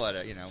 But well,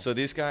 what you know. so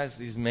these guys,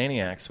 these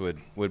maniacs, would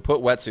put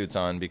wetsuits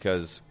on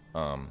because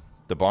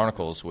the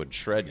barnacles would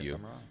shred you.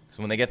 I'm wrong.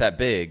 So when they get that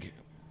big,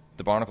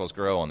 the barnacles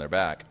grow on their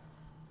back,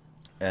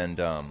 and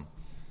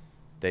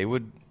they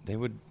would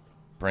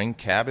bring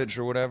cabbage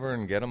or whatever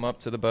and get them up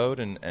to the boat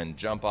and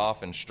jump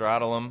off and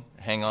straddle them,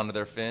 hang onto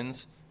their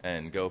fins,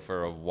 and go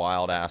for a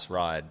wild ass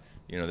ride.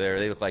 You know,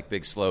 they look like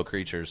big slow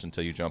creatures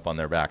until you jump on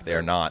their back.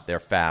 They're not. They're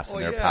fast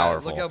and they're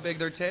powerful. Look how big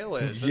their tail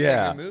is. That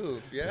Yeah. thing can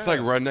move. Yeah. It's like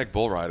redneck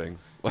bull riding.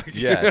 Like,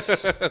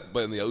 Yes.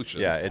 but in the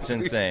ocean. Yeah, it's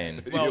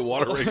insane. You get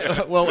water rig.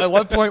 well, at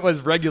what point was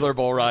regular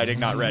bull riding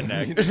not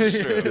redneck?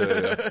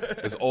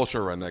 It's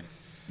ultra redneck.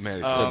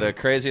 Man, So the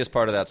craziest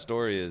part of that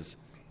story is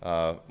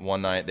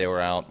one night they were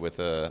out with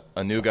a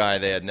new guy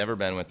they had never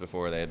been with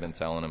before. They had been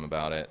telling him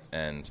about it,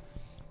 and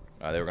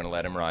they were going to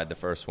let him ride the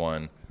first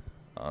one.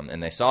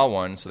 And they saw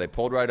one, so they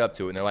pulled right up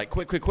to it, and they're like,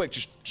 quick,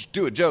 just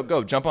do it, Joe,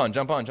 go, jump on.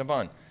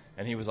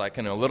 And he was like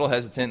kind of a little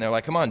hesitant, and they're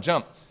like, come on,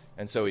 jump.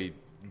 And so he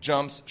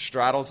jumps,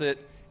 straddles it,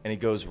 and he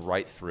goes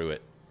right through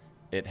it.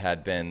 it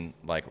had been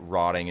like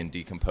rotting and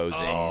decomposing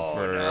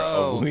for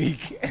no. a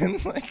week,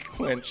 and like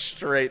went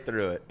straight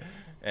through it,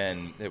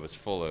 and it was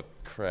full of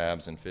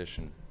crabs and fish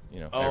and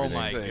Oh everything.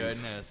 my Thanks.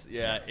 goodness!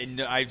 Yeah, and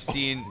have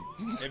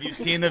you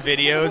seen the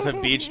videos of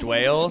beached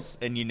whales,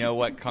 and you know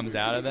what comes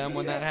out of them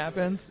when that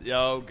happens?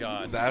 Oh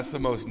god, That's the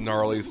most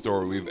gnarly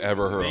story we've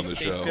ever heard on the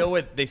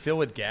show. they fill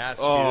with gas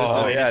too, Oh,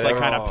 so they yeah, just they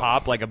like kind were- of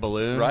pop like a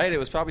balloon. Right, it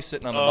was probably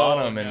sitting on the Oh,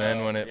 bottom, and then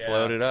no, when it yeah.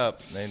 floated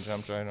up, they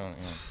jumped right on it.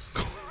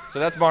 Yeah. So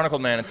that's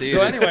barnacled manatee.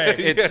 So anyway,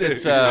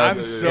 it's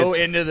I'm so it's-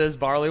 into this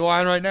barley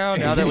wine right now.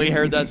 Now that we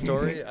heard that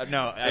story,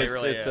 no, I It's,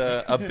 really it's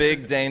am. a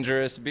big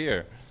dangerous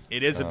beer.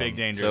 It is a big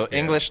dangerous. So beer.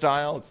 English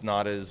style, it's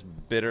not as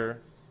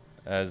bitter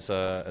as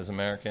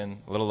American.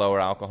 A little lower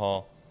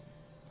alcohol.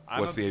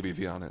 What's the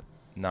ABV on it?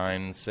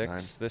 9.6 Nine.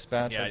 this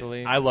batch, I Yeah,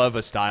 believe. I love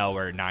a style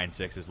where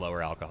 9.6 is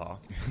lower alcohol.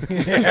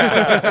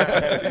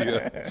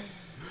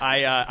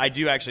 I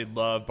do actually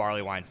love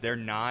barley wines.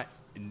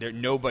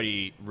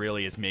 Nobody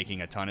really is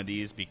making a ton of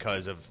these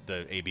because of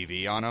the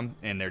ABV on them,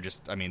 and they're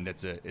just. I mean,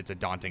 it's a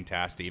daunting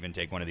task to even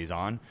take one of these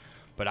on.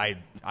 But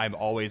I've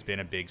always been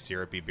a big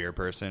syrupy beer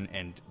person,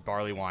 and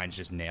barley wines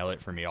just nail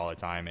it for me all the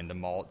time. And the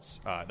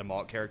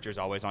malt character is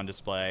always on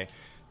display.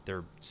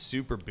 They're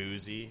super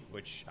boozy,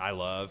 which I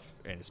love,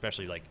 and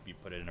especially like if you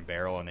put it in a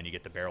barrel and then you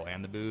get the barrel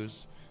and the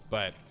booze.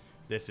 But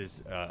this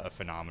is a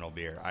phenomenal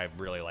beer. I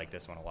really like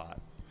this one a lot.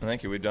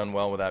 Thank you. We've done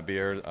well with that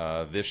beer.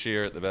 This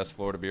year at the Best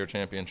Florida Beer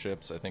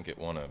Championships, I think it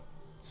won a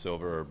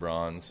silver or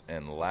bronze.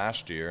 And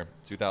last year,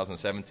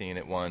 2017,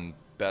 it won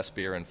Best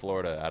Beer in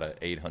Florida out of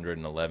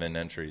 811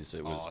 entries.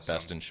 It was Awesome.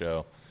 Best in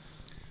Show.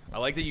 I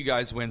like that you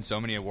guys win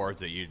so many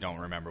awards that you don't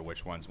remember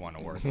which ones won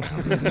awards now.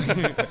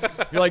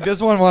 You're like,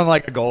 this one won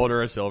like a gold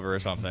or a silver or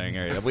something.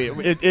 Or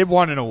it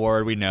won an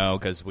award, we know,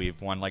 because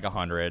we've won like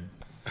 100.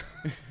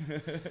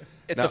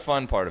 It's a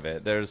fun part of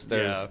it. There's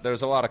Yeah.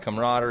 a lot of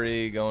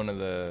camaraderie going to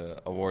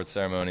the awards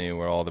ceremony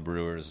where all the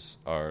brewers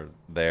are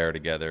there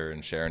together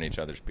and sharing each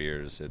other's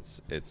beers.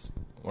 It's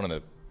one of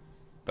the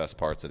best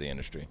parts of the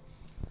industry.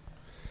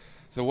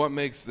 So what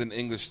makes an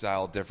English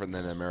style different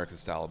than an American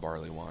style of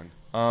barley wine?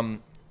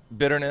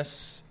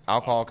 Bitterness,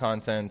 alcohol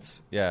content,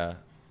 yeah,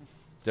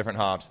 different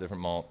hops,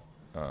 different malt.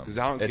 'Cause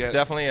I don't it's get-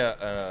 definitely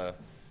a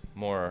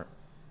more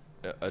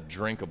a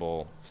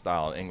drinkable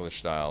style. English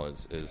style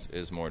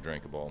is more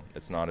drinkable.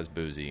 It's not as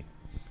boozy.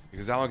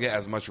 Because I don't get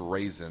as much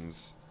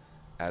raisins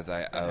as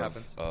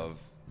happens. of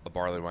a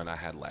barley wine I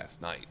had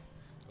last night.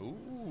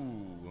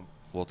 Ooh.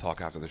 We'll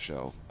talk after the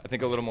show. I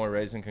think a little more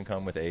raisin can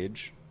come with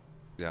age.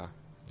 Yeah.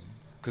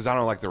 Because I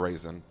don't like the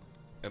raisin.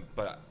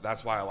 But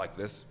that's why I like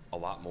this a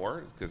lot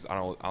more, because I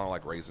don't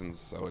like raisins,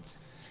 so it's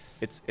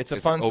a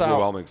fun style.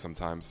 overwhelming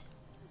sometimes.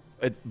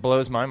 It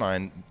blows my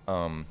mind.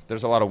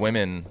 There's a lot of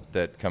women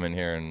that come in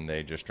here and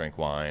they just drink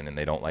wine and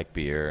they don't like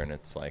beer. And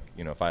it's like,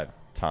 if I have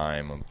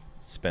time, I'll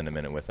spend a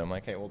minute with them.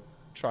 Like, hey, well,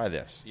 try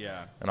this.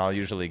 Yeah. And I'll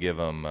usually give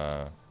them,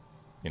 an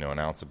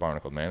ounce of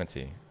barnacled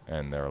manatee.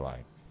 And they're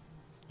like,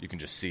 you can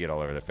just see it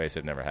all over their face.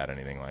 They've never had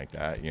anything like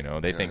that.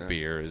 They think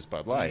beer is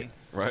Bud Light.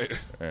 Right.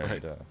 And,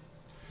 right.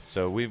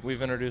 so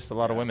we've introduced a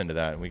lot of women to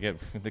that.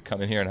 They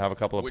come in here and have a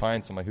couple of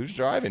pints. I'm like, who's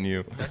driving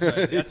you?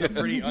 That's a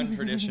pretty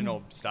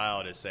untraditional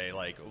style to say,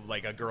 like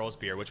a girl's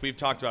beer, which we've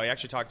talked about. We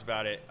actually talked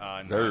about it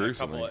on Very a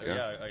couple, recently,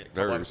 yeah. a couple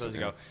Very episodes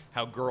recently, ago.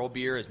 How girl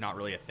beer is not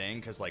really a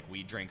thing because like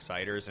we drink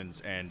ciders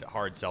and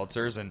hard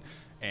seltzers and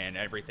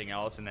everything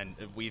else, and then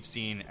we've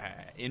seen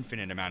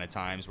infinite amount of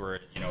times where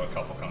a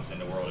couple comes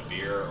into World of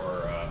Beer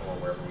or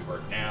wherever we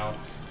work now,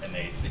 and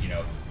they say,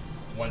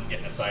 one's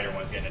getting a cider,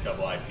 one's getting a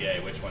double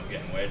IPA, which one's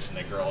getting which, and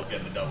the girl's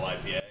getting the double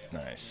IPA.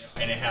 Nice.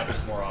 And it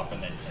happens more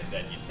often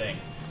than you'd think.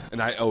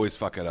 And I always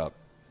fuck it up.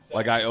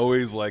 Like, I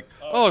always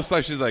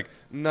so she's like,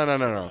 no.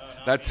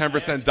 That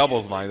 10%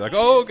 doubles mine. Like,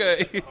 oh,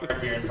 okay.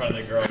 Hard beer in front of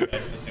the girl, I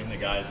just assume the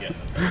guy's getting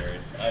the cider.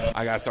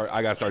 I gotta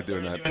start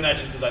doing that. Doing that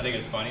just because I think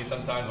it's funny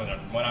sometimes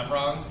when I'm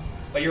wrong,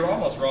 but you're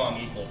almost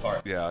wrong equal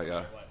parts.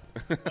 Yeah.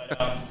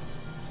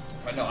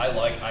 But no, I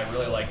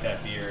really like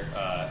that beer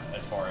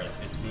as far as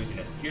its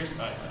booziness.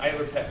 I have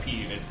a pet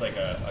peeve. It's like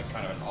a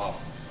kind of an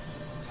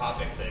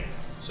off-topic thing.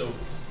 So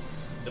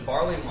the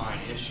barley wine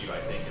issue, I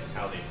think, is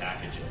how they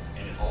package it,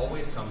 and it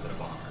always comes in a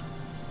bomber.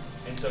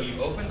 And so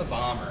you open the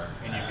bomber,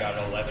 and you've got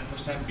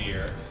 11%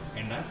 beer,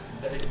 and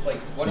it's like,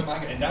 what am I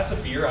going to... And that's a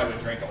beer I would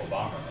drink a whole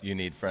bomber. You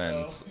need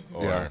friends.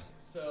 Yeah.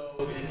 So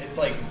it's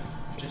like,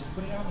 just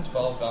put it out in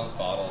 12-ounce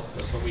bottles.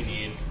 That's what we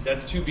need.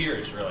 That's 2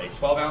 beers, really.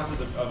 12 ounces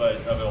of an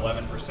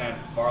 11%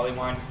 barley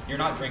wine. You're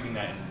not drinking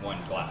that in one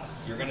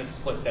glass. You're going to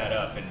split that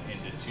up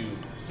into 2.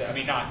 I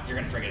mean, you're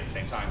going to drink it at the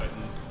same time, but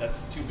that's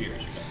 2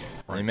 beers you're going to get.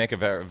 Well, you make a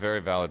very, very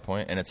valid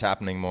point, and it's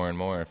happening more and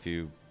more. If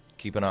you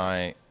keep an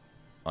eye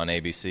on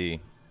ABC,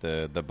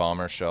 the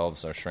bomber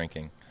shelves are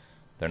shrinking.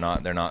 They're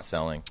not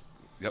selling.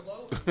 Yep.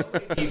 Low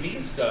ABV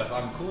stuff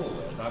I'm cool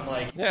with. I'm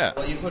like, Yeah.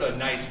 well, you put a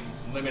nice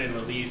limited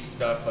release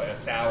stuff, like a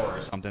sour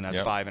or something that's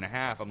Yep.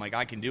 5.5. I'm like,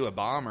 I can do a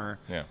bomber.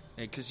 Yeah.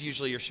 Because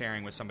usually you're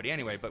sharing with somebody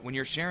anyway. But when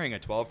you're sharing a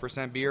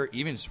 12% beer,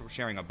 even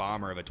sharing a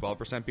bomber of a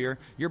 12% beer,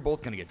 you're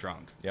both going to get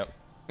drunk. Yep.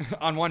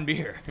 on one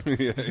beer.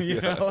 Yeah,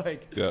 You know,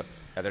 like Yeah.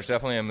 Yeah, there's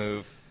definitely a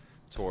move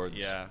towards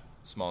Yeah.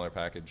 smaller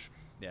package.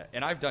 yeah.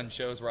 And I've done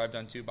shows where I've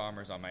done 2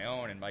 bombers on my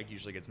own, and Mike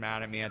usually gets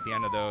mad at me at the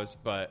end of those.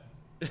 But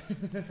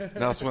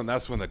That's when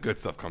the good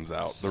stuff comes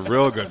out. The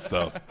real good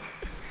stuff.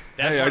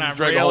 that's Hey, I when just I'm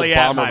drank a whole really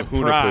at bomber my of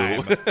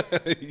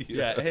Hunapoo. prime.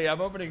 Yeah. Hey,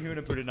 I'm opening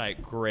Hunapoo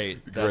tonight.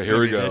 Great. That's Great, here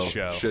we gonna be go. This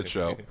show. Shit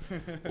show.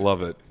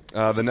 Love it.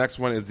 The next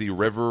one is the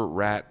River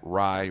Rat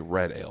Rye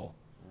Red Ale.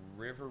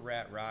 River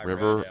Rat Rye.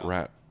 River Red Ale.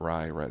 Rat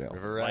Rye Red Ale.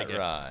 River Like Rat it.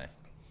 Rye.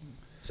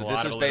 So A this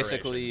lot is of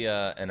basically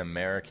an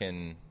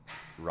American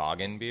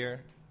Roggen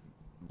beer.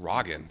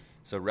 Roggen.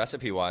 So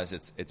recipe-wise,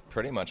 it's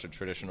pretty much a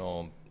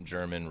traditional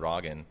German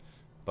Roggen,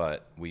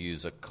 but we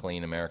use a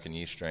clean American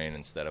yeast strain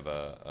instead of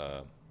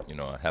a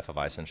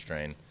Hefeweizen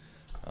strain.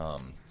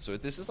 So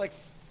this is like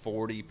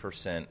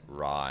 40%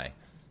 rye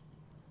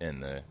in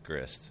the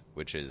grist,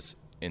 which is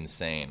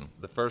insane.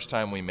 The first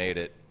time we made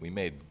it, we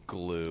made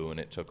glue, and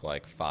it took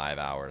like 5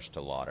 hours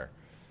to lauter.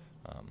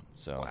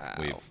 So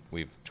Wow.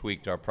 we've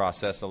tweaked our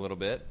process a little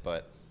bit,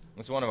 but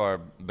it's one of our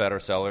better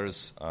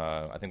sellers.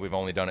 I think we've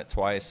only done it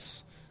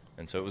twice,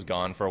 and so it was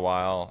gone for a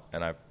while,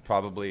 and I've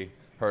probably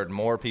heard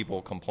more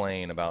people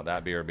complain about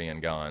that beer being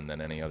gone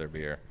than any other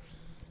beer.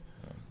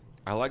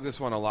 I like this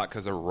one a lot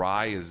because the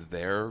rye is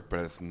there, but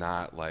it's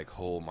not like,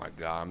 oh my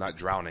god, I'm not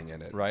drowning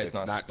in it. Right, it's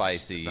not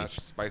spicy. It's not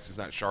spicy. It's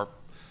not sharp,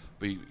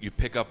 but you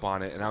pick up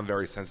on it, and I'm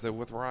very sensitive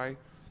with rye,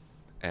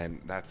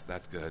 and that's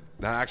good.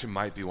 That actually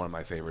might be one of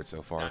my favorites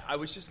so far. I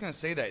was just gonna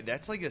say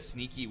that's like a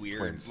sneaky weird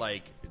Twins.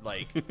 like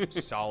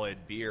solid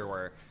beer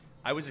where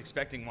I was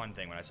expecting one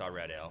thing when I saw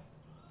Red Ale.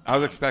 I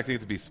was expecting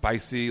it to be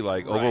spicy,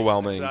 like Right.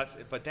 overwhelming. So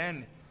but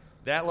then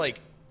that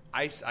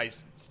I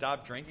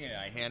stopped drinking it.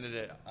 I handed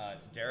it to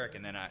Derek,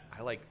 and then I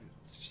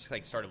just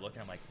started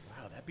looking. I'm like,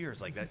 wow, that beer is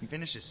like that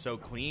finish is so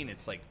clean.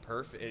 It's like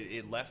perfect.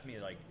 It left me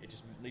like it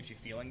just leaves you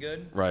feeling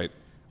good. Right.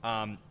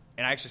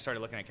 And I actually started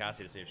looking at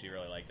Cassie to see if she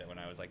really liked it. When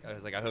I was like,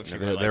 I hope she.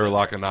 They, really they were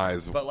liked it. locking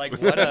eyes. But like,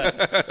 what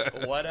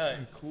a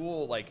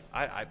cool like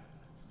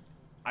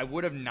I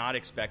would have not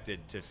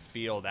expected to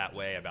feel that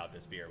way about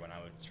this beer when I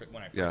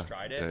first Yeah.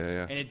 tried it.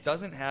 Yeah. And it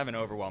doesn't have an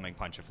overwhelming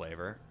punch of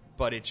flavor,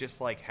 but it just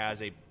like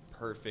has a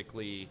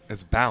perfectly.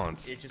 It's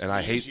balanced, It just and I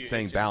leaves hate you-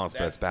 saying it just- balanced,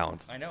 but that- it's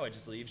balanced. I know it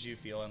just leaves you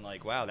feeling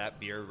like, wow, that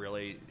beer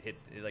really hit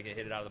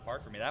it out of the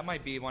park for me. That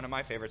might be one of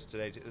my favorites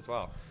today as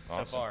well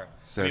so far.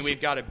 So- I mean, we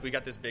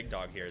got this big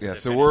dog here. Yeah, that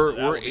so finished, we're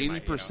that will be my,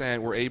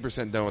 80% we're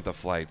 80% done with the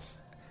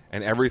flights,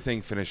 and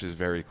everything finishes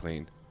very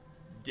clean.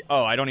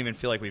 Oh, I don't even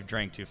feel like we've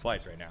drank 2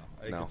 flights right now.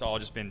 No. It's all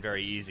just been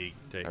very easy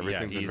to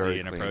Everything's been easy very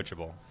and clean.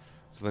 approachable.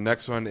 So the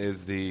next one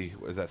is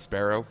is that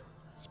Sparrow,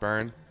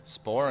 Sparren,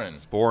 Sporin.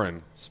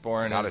 Sporin.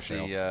 Sporin is Scottish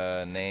ale.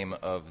 the name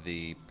of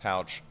the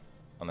pouch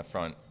on the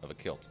front of a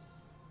kilt.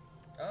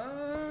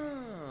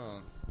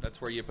 Oh, that's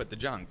where you put the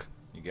junk.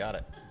 You got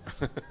it.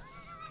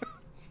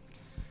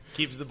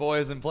 Keeps the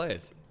boys in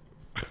place.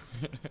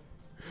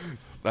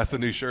 That's the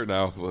new shirt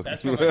now.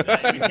 That's from we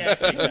can't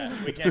take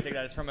that. We can't take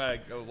that. It's from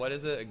what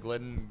is it? A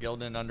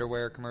Gildan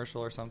underwear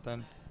commercial or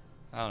something?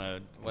 I don't know.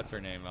 What's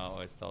her name?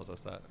 Always tells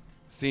us that.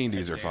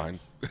 C&Ds are fine.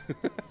 Dance.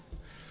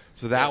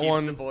 So that Keeps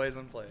one, the boys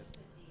in place.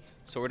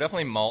 So we're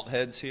definitely malt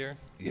heads here.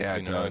 Yeah,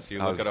 you it know, does. if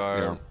you I look was- at our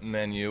yeah.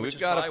 menu, Which we've is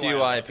got a probably few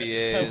why I love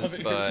it. I love IPAs,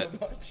 it but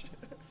so much.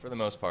 for the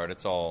most part,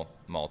 it's all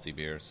malty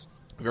beers.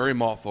 very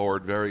malt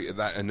forward, very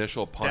that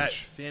initial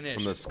punch finish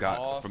from the is from the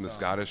awesome.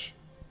 Scottish.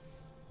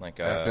 Like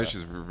That fish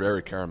is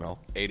very caramel.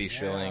 80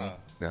 shilling.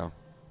 Yeah,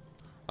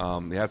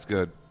 yeah, it's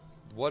good.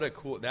 What a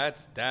cool. That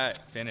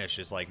finish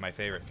is like my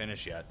favorite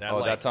finish yet. That Oh,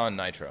 like, that's on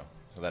nitro,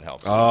 so that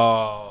helps.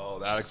 Oh,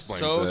 that explains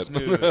so it.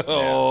 smooth.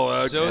 Oh,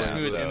 that so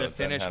explains smooth, it. and the That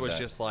finish had was that.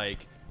 just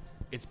like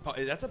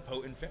that's a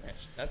potent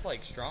finish. That's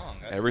like strong.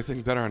 That's,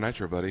 Everything's better on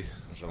nitro, buddy.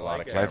 There's a I lot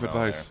like of it. Life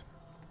caramel advice.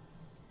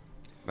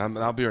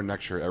 That'll be our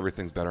next shirt.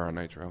 Everything's better on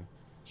nitro. there.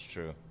 It's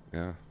true.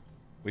 Yeah.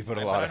 We put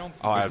a But lot I of don't-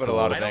 Oh, I we put a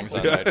lot of don't- things on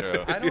I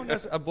nitro. I don't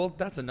necessarily. Well,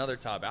 that's another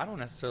topic. I don't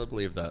necessarily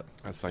believe that.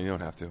 That's fine. You don't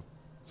have to.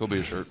 Still be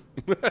a shirt.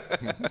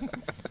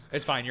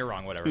 It's fine. You're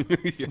wrong. Whatever.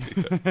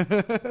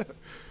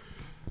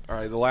 All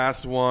right. The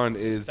last one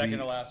is Second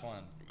to last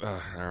one. all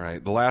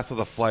right. The last of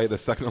the flight, the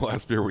second to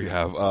last beer we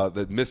have,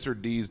 the Mr.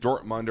 D's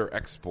Dortmunder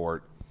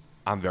Export.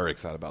 I'm very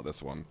excited about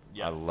this one.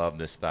 Yes. I love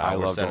this style. I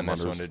We're love sending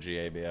this Dortmunders. one to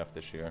GABF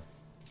this year.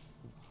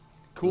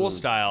 Cool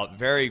style.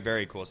 Very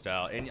very cool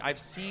style. And I've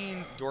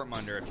seen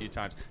Dortmunder a few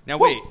times. Now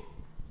wait.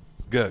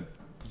 It's good.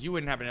 You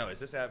wouldn't happen to know. Is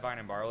this at Vine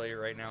and Barley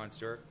right now in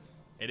Stewart?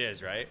 It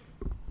is, right?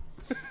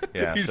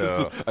 Yeah, He's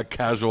so just a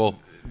casual.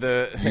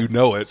 the You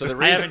know it. So the I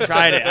reason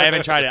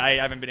haven't tried it. I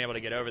haven't been able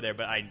to get over there,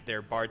 but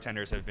their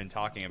bartenders have been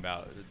talking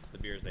about the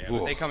beers they have.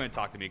 Ooh. They come and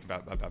talk to me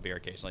about beer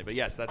occasionally. But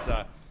yes, that's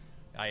I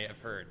have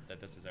heard that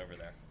this is over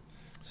there.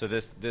 So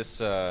this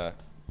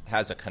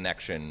has a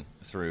connection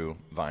through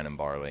Vine and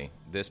Barley.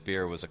 This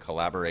beer was a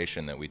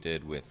collaboration that we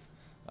did with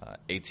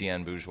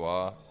Etienne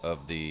Bourgeois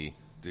of the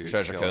Dude,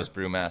 Treasure killer. Coast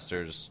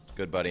Brewmasters,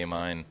 good buddy of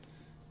mine.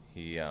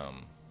 He's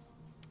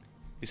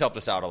helped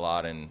us out a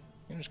lot in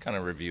just kind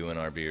of reviewing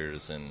our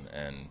beers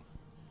and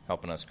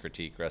helping us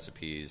critique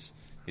recipes.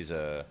 He's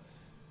a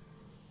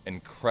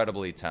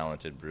incredibly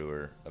talented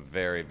brewer. A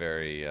very,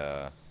 very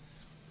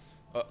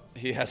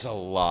he has a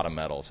lot of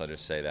medals, I'll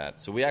just say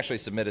that. So we actually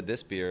submitted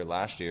this beer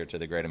last year to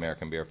the Great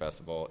American Beer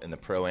Festival in the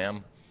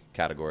Pro-Am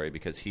category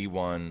because he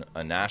won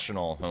a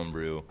national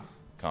homebrew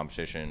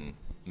competition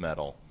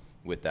medal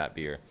with that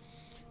beer.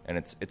 And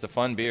it's a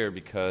fun beer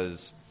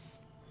because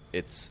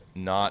it's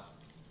not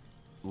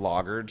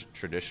lagered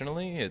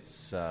traditionally.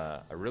 It's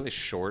a really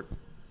short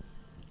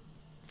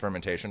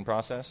fermentation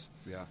process,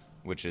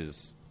 which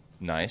is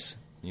nice.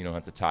 You don't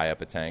have to tie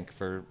up a tank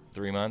for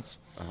 3 months.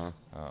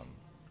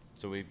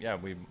 So we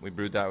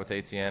brewed that with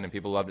ATN, and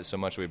people loved it so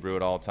much we brew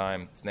it all the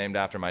time. It's named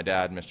after my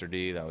dad, Mr.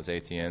 D. That was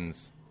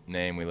ATN's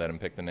name. We let him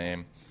pick the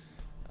name.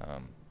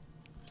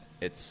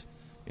 It's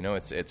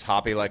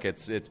hoppy like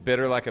it's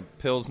bitter like a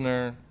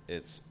Pilsner.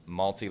 It's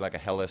malty like a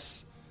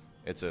Helles.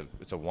 It's a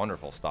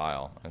wonderful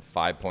style.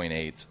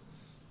 5.8.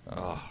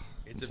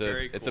 It's a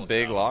very cool it's a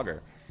big style.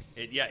 lager.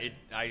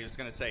 I was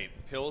gonna say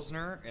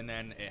Pilsner, and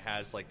then it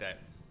has like that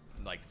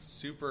like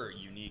super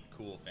unique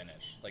cool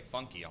finish, like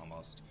funky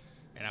almost.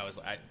 And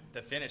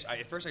the finish.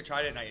 At first I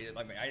tried it,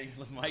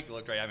 and Mike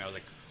looked right at me. I was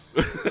like,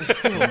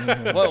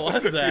 "What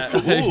was that?"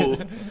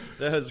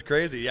 That was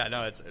crazy. Yeah,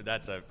 no,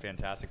 that's a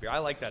fantastic beer. I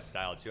like that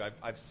style too.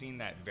 I've seen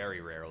that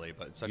very rarely,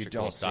 but it's such You a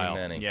cool don't see style.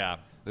 many. Yeah,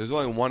 There's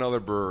only one other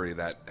brewery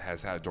that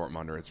has had a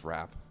Dortmunder. It's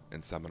Rap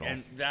in Seminole.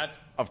 and that's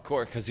Of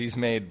course, because he's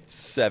made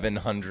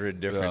 700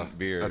 different Yeah.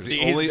 beers. That's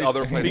the only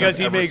other place because I've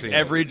he ever makes seen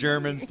every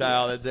German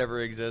style that's ever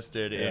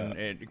existed Yeah.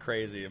 in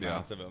crazy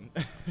amounts of them.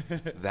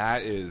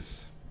 That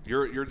is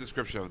your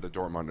description of the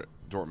Dortmund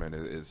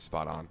is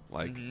spot on.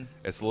 Like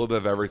it's a little bit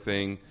of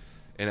everything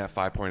in at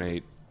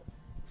 5.8.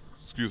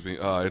 Excuse me.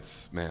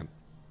 It's man.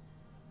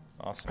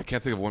 Awesome. I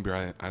can't think of one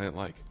beer I didn't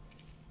like.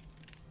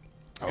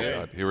 Oh Good.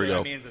 God, here so we go.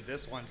 That means that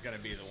this one's going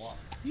to be the one.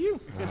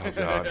 Oh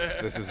God,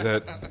 this is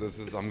it.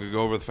 I'm gonna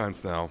go over the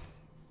fence now.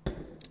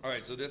 All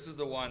right, so this is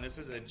the one. This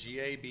is a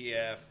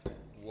GABF.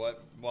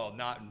 Well,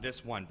 not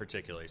this one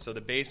particularly. So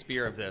the base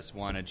beer of this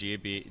one, a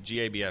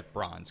GABF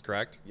bronze,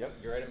 correct?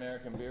 Yep, Great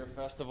American Beer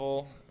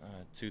Festival,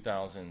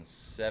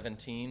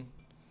 2017.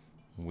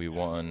 We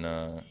won.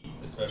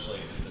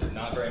 Especially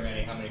not very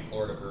many. How many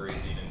Florida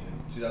breweries even?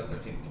 In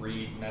 2017,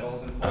 3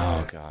 medals in Oh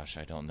Florida. gosh,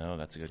 I don't know.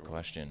 That's a good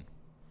question.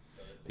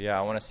 Yeah,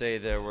 I want to say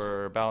there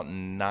were about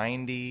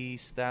 90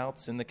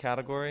 stouts in the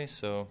category,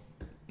 so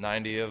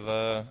 90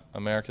 of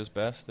America's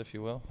best, if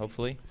you will.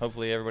 Hopefully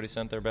everybody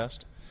sent their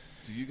best.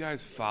 Do you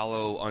guys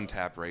follow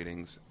Untappd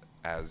ratings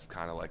as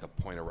kind of like a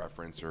point of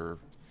reference, or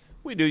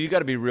We do. You got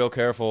to be real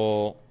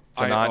careful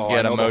to not I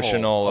get know the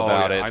emotional whole.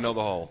 about Oh, yeah, it. I know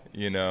the whole.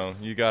 You know,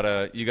 you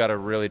gotta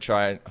really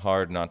try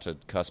hard not to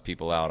cuss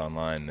people out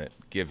online that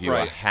give you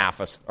Right.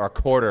 a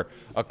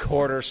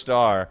quarter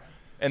star,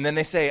 and then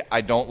they say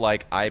I don't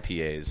like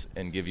IPAs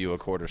and give you a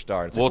quarter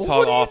star. It's We'll like, talk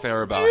what are off you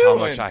air about how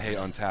doing? much I hate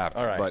Untappd.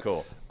 All right, but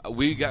cool.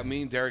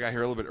 Me and Derek got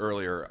here a little bit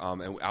earlier,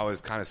 and I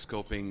was kind of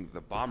scoping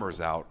the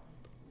bombers out,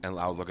 and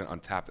I was looking at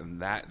Untappd,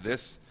 and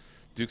this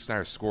Duke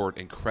Snyder scored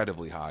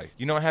incredibly high.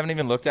 You know, I haven't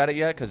even looked at it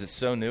yet because it's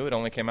so new. It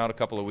only came out a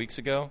couple of weeks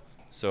ago,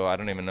 so I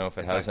don't even know if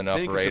it has enough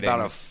I think ratings. it's about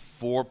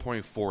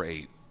a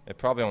 4.48, It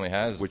probably only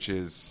has which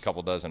is a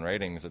couple dozen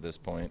ratings at this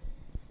point.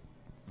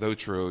 though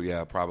true,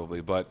 yeah,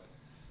 probably, but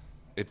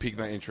it piqued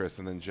my interest,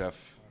 and then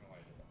Jeff.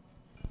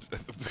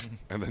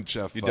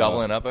 You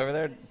doubling up over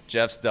there?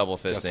 Jeff's double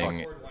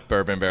fisting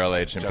bourbon barrel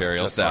aged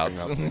imperial Jeff's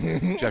stouts.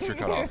 fucking up. Jeff, you're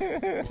cut off.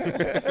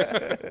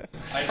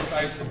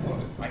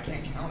 I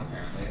can't count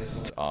apparently.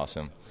 It's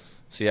awesome.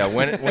 So yeah,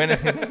 when it's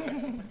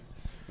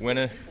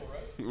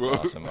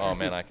awesome. Oh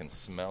man, I can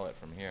smell it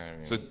from here.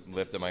 I mean,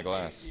 lifted my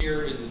glass.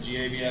 Here is the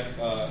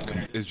GABF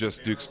winner. It's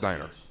just Duke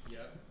Snyder.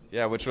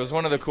 Yeah, which was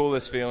one of the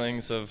coolest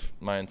feelings of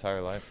my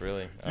entire life,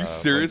 really. You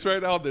serious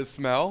right now? This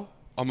smell?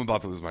 I'm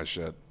about to lose my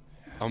shit.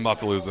 I'm about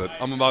to lose it.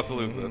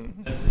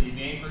 That's the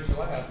name for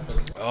last.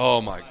 Oh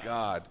my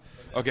God.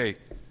 Okay,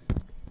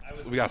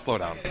 we gotta slow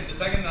down. The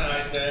second that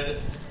I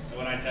said,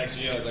 when I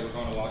texted you, I was like, we're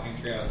going to Walking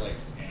Tree. I was like,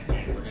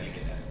 man, we're going to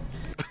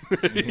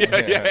get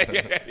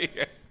that.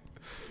 yeah.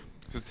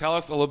 So tell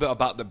us a little bit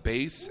about the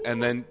base,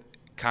 and then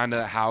kind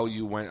of how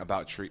you went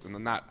about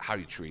treating, not how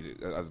you treat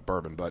it as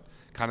bourbon, but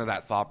kind of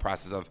that thought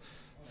process of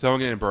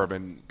throwing it in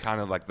bourbon,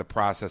 kind of like the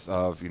process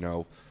of,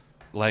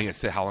 letting it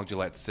sit, how long do you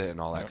let it sit,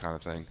 and all that kind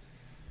of thing.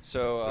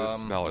 So The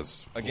smell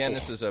is again,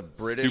 this is a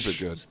British stupid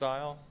good.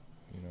 style.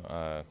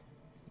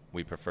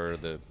 We prefer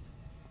the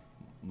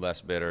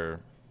less bitter,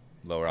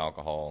 lower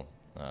alcohol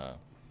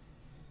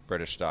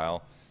British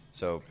style.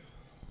 So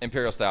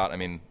imperial stout. I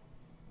mean,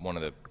 one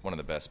of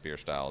the best beer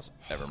styles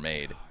ever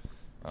made.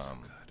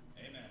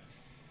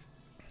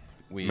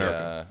 We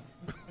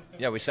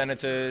we sent it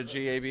to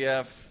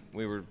GABF.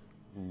 We were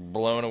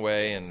blown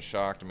away and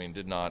shocked. I mean,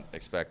 did not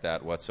expect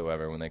that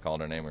whatsoever when they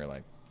called our name. We were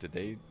like,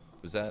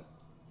 was that?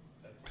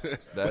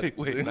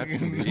 Wait, that's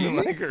me?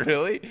 Like,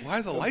 really? Why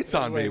is the lights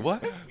on me?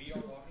 What?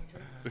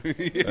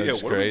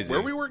 That's crazy.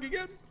 Where we work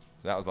again?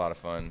 So that was a lot of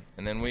fun.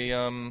 And then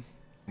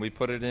we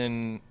put it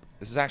in.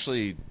 This is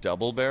actually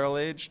double barrel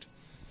aged,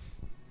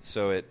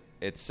 so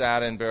it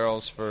sat in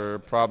barrels for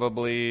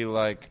probably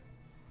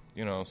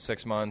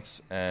 6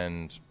 months,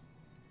 and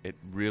it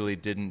really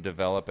didn't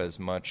develop as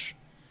much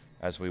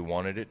as we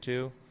wanted it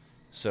to.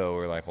 So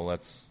we're like, well,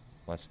 let's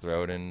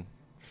throw it in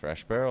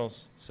fresh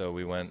barrels. So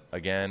we went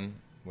again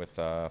with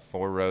 4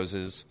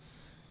 roses,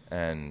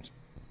 and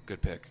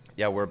Good pick.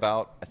 yeah, we're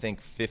about, I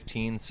think,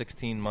 15,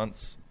 16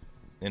 months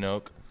in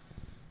oak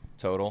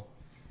total,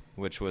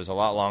 which was a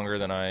lot longer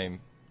than I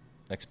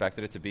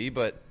expected it to be,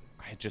 but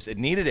it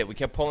needed it. We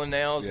kept pulling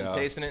nails and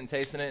tasting it,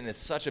 and it's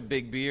such a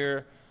big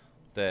beer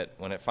that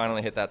when it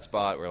finally hit that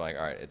spot, we're like,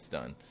 all right, it's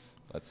done.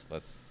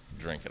 Let's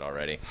drink it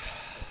already.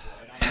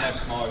 On a much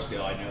smaller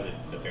scale, I know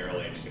that the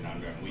barrel-aged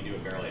conundrum. We do a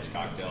barrel-aged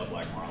cocktail at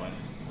Black Marlin,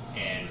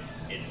 and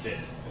it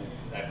sits.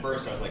 At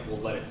first, I was like, we'll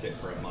let it sit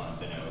for a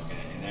month in oak,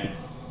 and then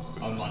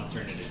a month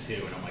turned into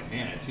 2, and I'm like,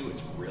 man, at 2,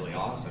 it's really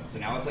awesome. So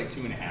now it's like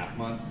 2.5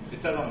 months.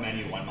 It says on the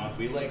menu 1 month.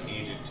 We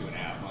age it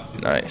 2.5 months.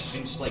 Nice.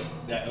 It's just like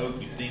that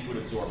oak you think would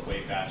absorb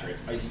way faster.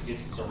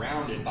 It's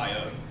surrounded by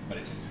oak, but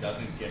it just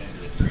doesn't get into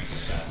the drink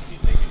as fast as you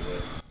think it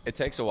would. It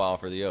takes a while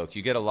for the oak.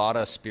 You get a lot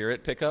of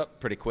spirit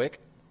pickup pretty quick.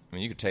 I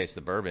mean, you could taste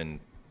the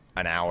bourbon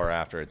an hour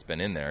after it's been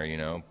in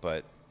there,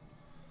 but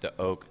the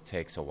oak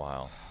takes a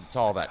while. It's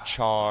all that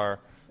char.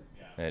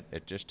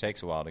 It just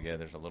takes a while to get.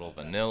 There's a little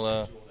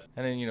vanilla.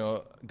 And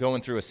then,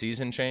 going through a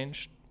season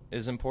change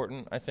is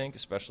important, I think,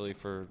 especially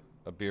for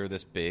a beer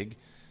this big.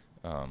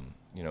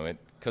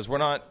 Because we're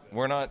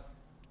not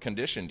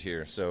conditioned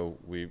here. So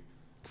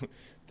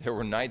there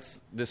were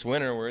nights this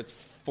winter where it's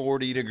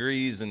 40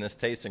 degrees in this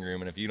tasting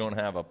room, and if you don't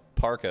have a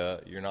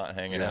parka, you're not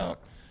hanging out.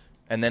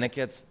 And then it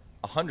gets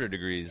 100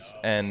 degrees,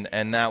 and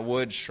that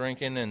wood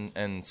shrinking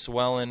and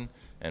swelling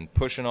and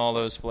pushing all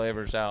those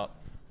flavors out,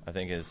 I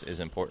think is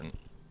important.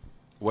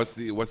 What's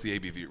the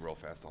ABV real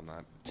fast on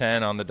that?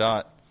 10 on the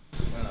dot.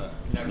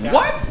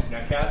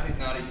 Now Cassie's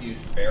not a huge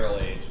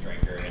barrel-aged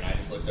drinker, and I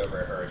just looked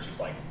over at her, and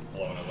she's like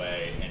blown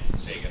away and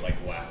shaking like,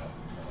 wow,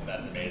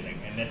 that's amazing.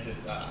 And this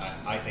is,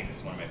 I think this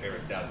is one of my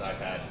favorite stouts I've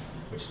had,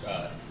 which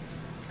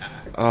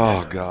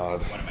Oh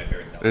God, one of my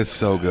favorite stouts. It's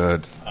so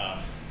good.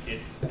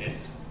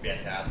 It's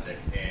fantastic,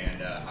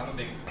 and I'm a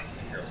big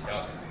Imperial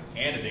Stout guy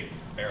and a big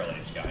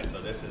barrel-aged guy,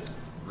 so this is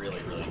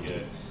really, really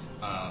good,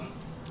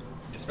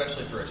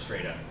 especially for a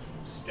straight-up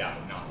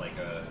stout, not like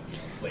a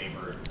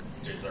flavor,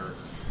 dessert,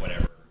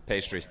 whatever.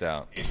 Pastry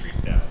stout. Pastry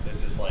stout.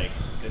 This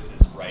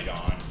is right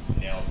on,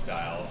 nail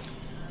style.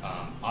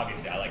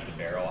 Obviously, I like the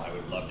barrel. I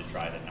would love to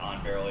try the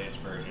non-barrel aged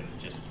version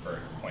just for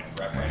a point of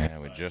reference. Yeah,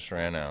 we just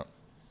ran out.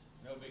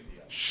 No big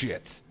deal.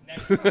 Shit.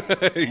 Next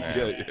time.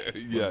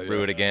 Yeah.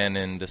 Brew it again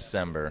in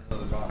December.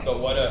 But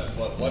what a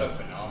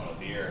phenomenal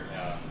beer.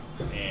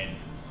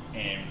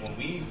 And when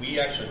we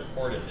actually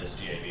recorded this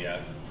GABF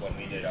when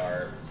we did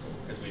our,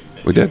 because we've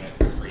been doing it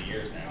for 3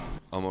 years now.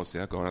 Almost,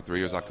 yeah. Going on 3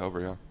 years,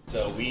 October, yeah.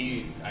 So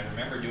I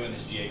remember doing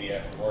this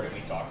GABF report, and we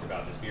talked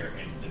about this beer,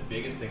 and the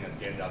biggest thing that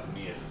stands out to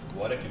me is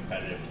what a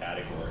competitive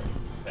category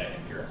that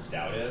Imperial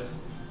Stout is.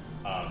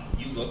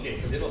 You look at,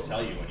 because it'll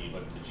tell you when you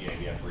look at the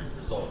GABF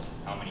results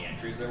how many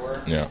entries there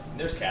were. Yeah. And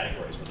there's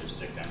categories where there's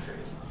 6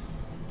 entries.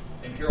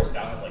 Imperial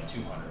Stout has like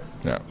 200.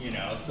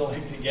 Yeah. So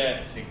like to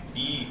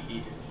be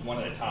one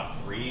of the top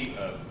 3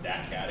 of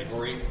that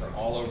category from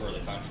all over the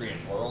country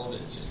and world,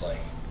 it's just like,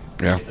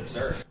 it's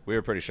absurd. We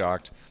were pretty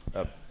shocked.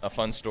 A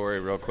fun story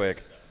real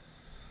quick.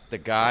 The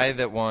guy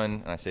that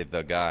won, and I say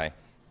the guy,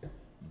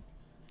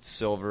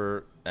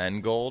 silver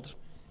and gold.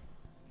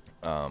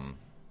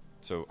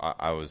 So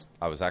I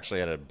was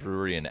actually at a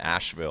brewery in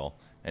Asheville,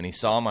 and he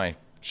saw my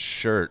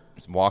shirt,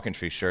 Walking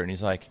Tree shirt, and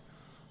he's like,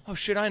 "Oh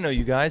shit, I know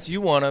you guys.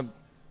 You won a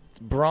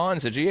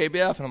bronze at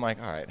GABF." And I'm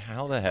like, "All right,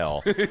 how the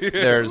hell?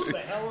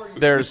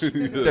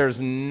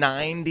 There's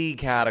 90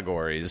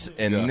 categories,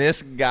 and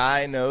this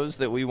guy knows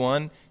that we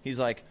won." He's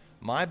like,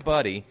 "My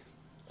buddy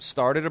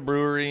started a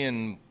brewery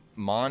in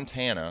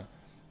Montana,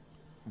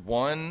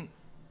 won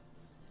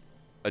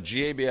a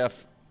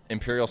GABF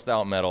Imperial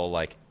Stout medal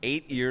like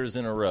 8 years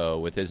in a row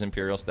with his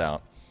Imperial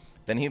Stout.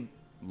 Then he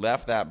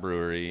left that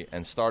brewery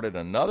and started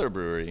another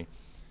brewery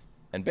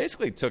and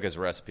basically took his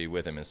recipe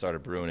with him and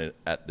started brewing it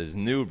at this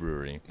new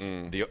brewery.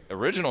 The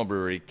original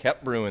brewery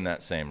kept brewing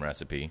that same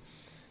recipe.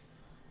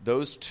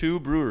 Those 2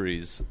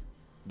 breweries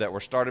that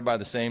were started by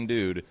the same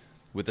dude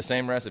with the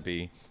same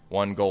recipe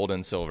won gold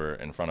and silver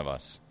in front of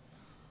us.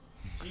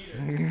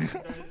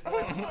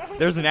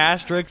 There's an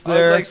asterisk I was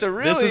there. like, so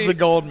really- this is the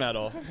gold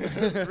medal.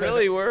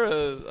 Really, we're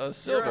a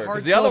silver. You're a hard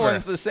Because the other silver.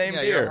 one's the same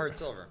Yeah, beer. you're a hard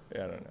silver.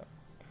 Yeah, I don't know.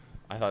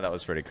 I thought that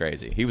was pretty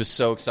crazy. He was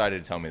so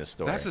excited to tell me the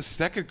story. That's the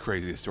second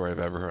craziest story I've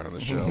ever heard on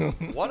the show.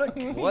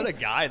 What a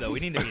guy, though.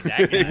 We need to be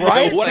that guy.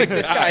 right? Like,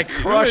 this guy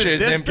crushes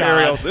this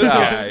Imperial guy? Stout.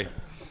 This guy.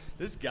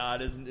 This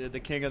god is the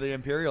king of the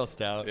Imperial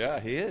Stout. Yeah,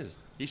 he is.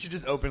 He should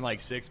just open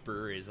like 6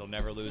 breweries. He'll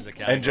never lose a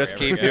category. And just ever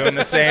keep again. doing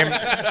the same.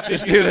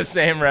 Just do the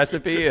same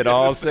recipe at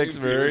all 6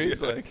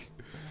 breweries. Like,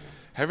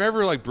 Have you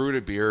ever brewed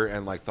a beer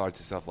and thought to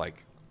yourself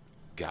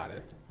got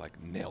it,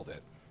 nailed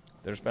it?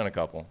 there's been a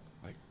couple.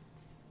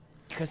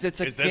 Because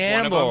it's a Is this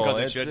one of them? gamble. 'Cause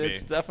it should be.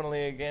 It's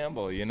definitely a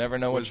gamble. You never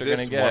know what Was you're going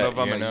this to get. one of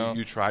them you that know?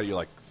 you tried? You're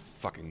like,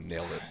 fucking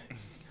nailed it.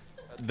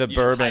 The You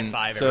bourbon. Just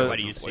high five so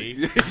everybody you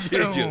see.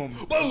 Boom.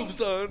 Boom,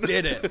 son.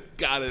 Did it.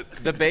 Got it.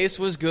 the base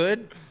was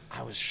good.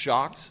 I was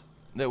shocked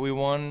that we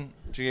won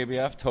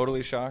GABF.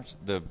 Totally shocked.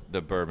 The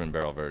bourbon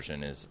barrel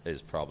version is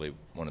probably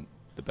one of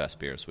the best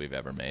beers we've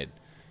ever made.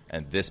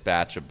 And this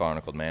batch of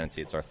Barnacled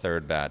Manatee, it's our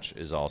third batch,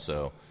 is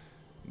also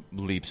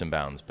leaps and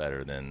bounds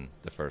better than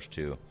the first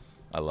two.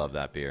 I love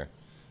that beer.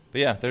 But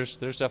yeah, there's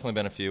definitely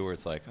been a few where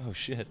it's like, oh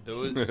shit.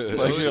 Those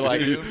you're like-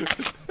 two.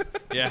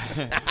 Yeah.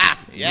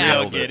 Yeah.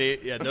 I'll get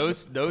it. Yeah,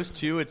 those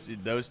two. It's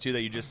those two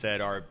that you just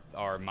said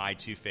are my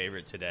two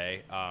favorite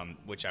today,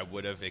 which I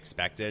would have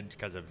expected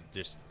because of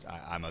just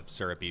I'm a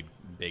syrupy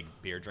big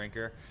beer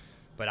drinker,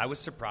 but I was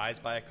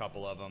surprised by a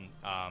couple of them.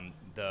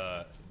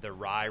 The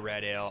rye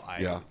red ale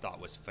I thought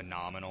was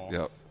phenomenal.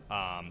 Yep.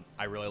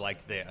 I really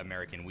liked the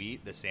American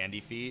wheat, the Sandy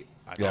Feet.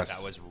 I Yes, thought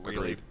that was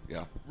agreed.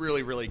 Yeah.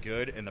 really, really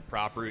good. And the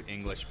Prop Root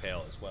English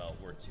Pale as well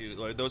were two.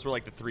 Those were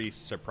like the three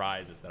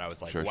surprises that I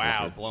was like, Sure,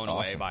 wow, sure. blown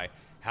away by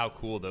how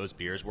cool those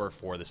beers were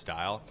for the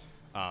style.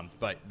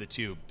 But the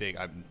two big,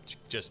 I'm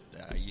just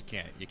you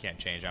can't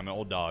change. I'm an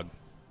old dog,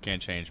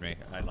 can't change me.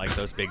 I like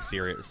those big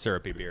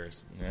syrupy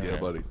beers. Yeah,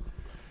 buddy.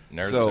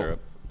 Nerd So,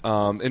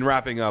 syrup. in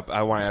wrapping up,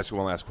 I want to ask you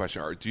one last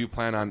question. Do you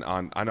plan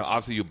on? I know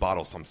obviously you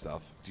bottle some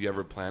stuff. Do you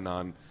ever plan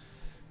on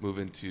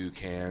moving to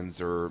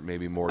cans or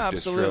maybe more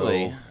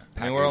Absolutely. distro?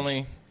 I mean, we're package?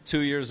 only 2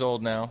 years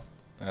old now,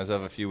 as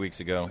of a few weeks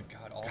ago.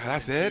 God,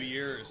 that's it. 2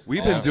 years.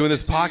 We've been doing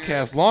this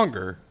podcast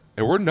longer,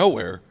 and we're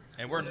nowhere.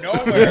 And we're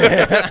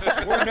nowhere.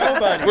 We're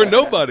nobody. We're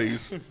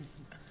nobodies.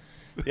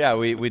 Yeah,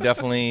 we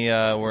definitely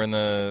we're in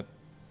the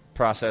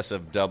process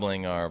of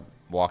doubling our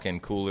walk-in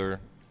cooler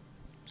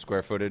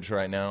square footage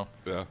right now.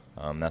 Yeah.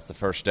 That's the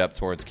first step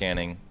towards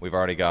canning. We've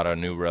already got a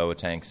new row of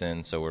tanks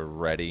in, so we're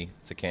ready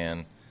to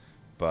can.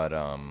 But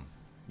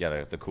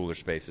yeah, the cooler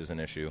space is an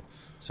issue.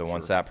 So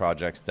once that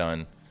project's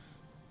done,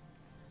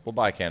 we'll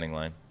buy a canning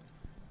line.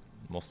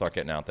 We'll start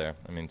getting out there.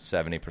 I mean,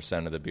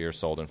 70% of the beer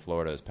sold in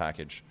Florida is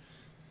packaged,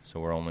 so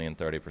we're only in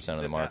 30% of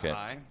the that market.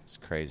 high? It's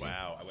crazy.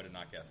 Wow, I would have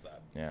not guessed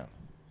that. Yeah.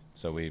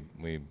 So we're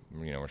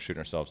shooting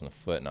ourselves in the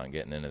foot not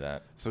getting into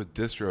that. So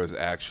distro is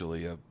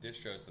actually a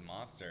Distro's the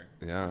monster.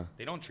 yeah.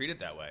 They don't treat it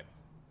that way.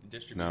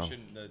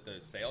 Distribution, the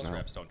sales No.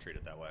 reps don't treat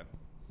it that way.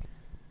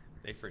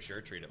 They for sure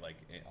treat it like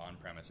on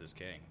premises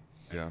king.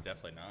 And Yeah. It's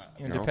definitely not.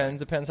 It No.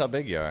 depends how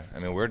big you are. I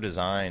mean, we're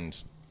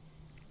designed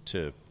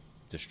to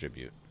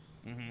distribute.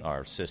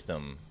 Our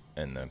system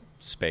and the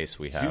space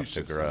we have Huge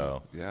to system.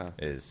 grow Yeah.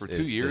 is for 2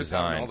 is years having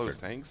designed all those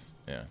for, tanks.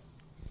 yeah.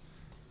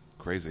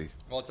 Crazy.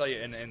 Well, I'll tell you,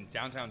 in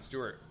downtown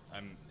Stewart,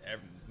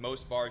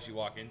 most bars you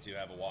walk into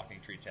have a walking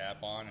tree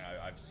tap on. And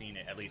I've seen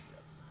it, at least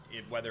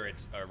whether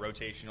it's a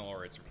rotational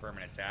or it's a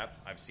permanent tap,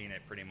 I've seen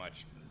it pretty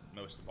much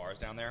most of the bars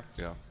down there.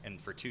 Yeah. And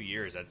for 2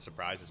 years, that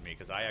surprises me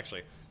because I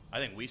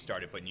think we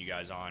started putting you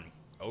guys on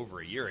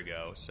over a year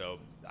ago, so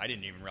I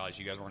didn't even realize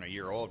you guys weren't a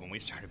year old when we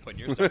started putting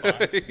your stuff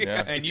on.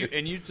 Yeah. And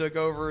you took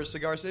over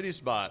Cigar City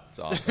spot. It's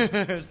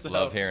awesome. So-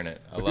 Love hearing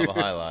it. I love a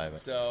High Live.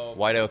 So-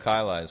 White Oak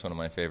High Live is one of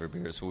my favorite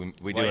beers. We do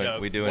White it.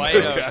 Oak- We do White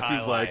it. Oak.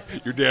 Jesse's like,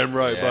 highlight. you're damn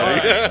right,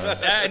 Yeah.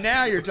 buddy.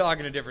 Now you're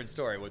talking a different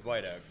story with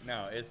White Oak.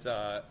 No, it's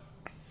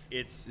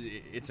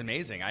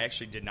amazing. I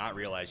actually did not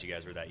realize you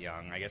guys were that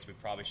young. I guess we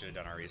probably should have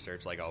done our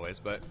research like always,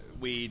 but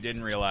we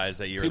didn't realize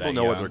that you were People that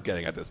know young. what they're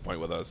getting at this point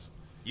with us.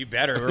 You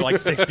better. We're like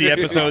 60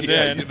 episodes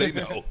Yeah, in. they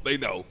know. They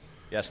know.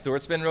 Yeah,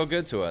 Stewart's been real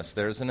good to us.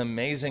 There's an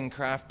amazing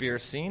craft beer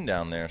scene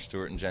down there,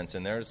 Stewart and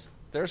Jensen. There's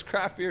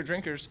craft beer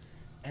drinkers,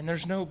 and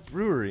there's no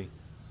brewery.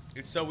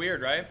 It's so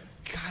weird, right?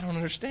 God, I don't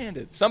understand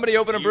it. Somebody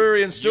open a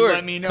brewery in You Stewart.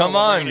 let me know Come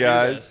when we're on, gonna do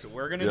guys. this.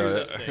 We're gonna do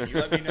this thing. You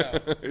let me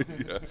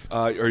know.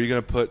 Are you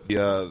gonna put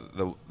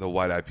the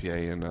white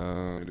IPA in?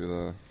 Do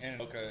the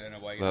And a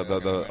white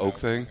the oak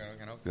thing?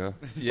 Yeah.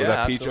 Yeah, Or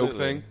that peach oak absolutely.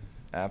 thing.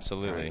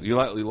 Absolutely. You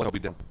let me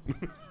down.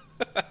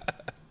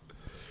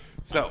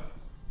 So,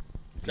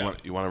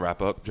 you want to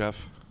wrap up,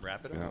 Jeff?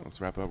 Wrap it up. Yeah,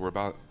 let's wrap it up. We're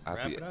about at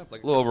Wrap the it up,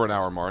 like- a little over an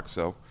hour mark.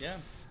 So, Yeah.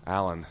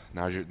 Alan,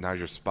 now's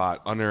your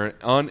spot,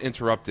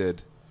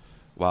 uninterrupted,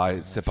 while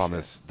I sip on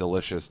this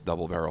delicious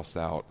double barrel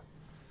stout.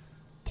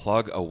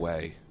 Plug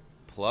away.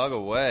 Plug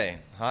away.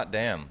 Hot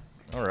damn.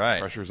 All right.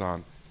 Pressure's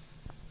on.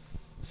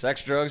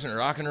 Sex, drugs, and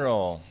rock and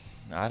roll.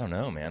 I don't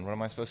know, man. What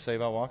am I supposed to say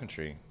about Walking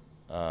Tree?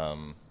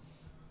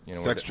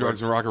 Sex,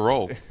 drugs, and rock and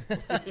roll.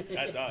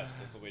 That's us.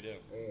 That's what we do.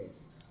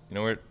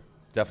 We're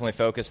definitely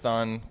focused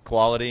on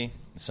quality.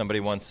 Somebody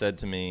once said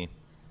to me,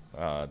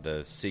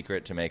 the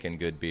secret to making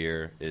good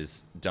beer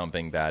is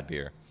dumping bad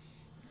beer.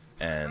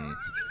 And,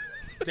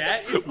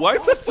 That is Why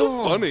is that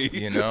so funny?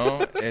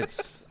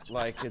 it's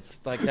like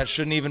that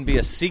shouldn't even be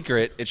a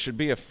secret. It should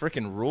be a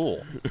freaking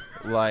rule.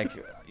 Like,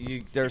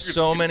 there's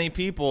so many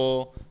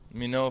people, I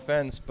mean, no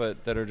offense,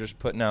 but that are just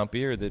putting out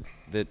beer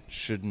that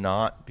should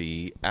not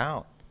be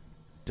out.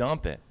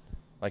 Dump it.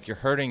 Like, you're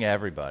hurting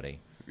everybody.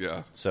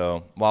 Yeah.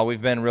 So while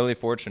we've been really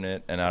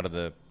fortunate, and out of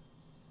the,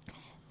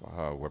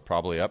 we're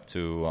probably up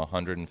to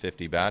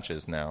 150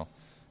 batches now,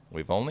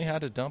 we've only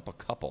had to dump a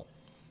couple.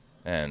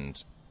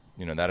 And,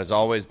 that has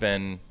always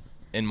been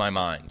in my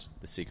mind,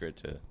 the secret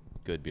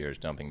good beer is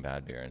dumping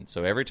bad beer. And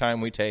so every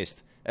time we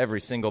taste,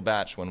 every single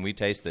batch, when we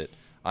taste it,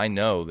 I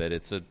know that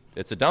it's a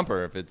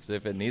dumper.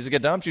 If it needs to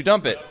get dumped, you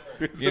dump it.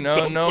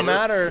 No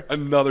matter.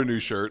 Another new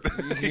shirt.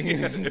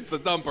 It's a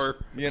dumper.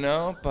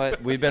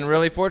 But we've been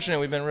really fortunate.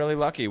 We've been really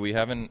lucky. We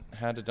haven't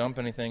had to dump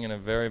anything in a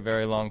very,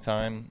 very long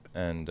time.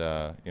 And,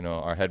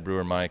 our head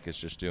brewer, Mike, is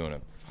just doing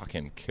a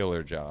fucking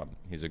killer job.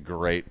 He's a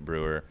great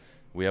brewer.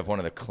 We have one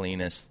of the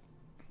cleanest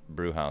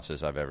brew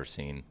houses I've ever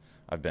seen.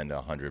 I've been to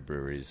 100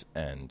 breweries,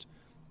 and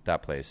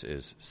that place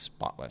is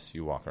spotless.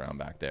 You walk around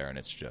back there, and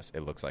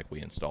it looks like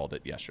we installed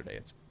it yesterday.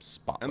 It's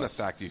spotless. And the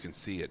fact you can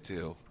see it,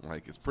 too.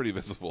 Like, it's pretty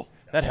visible.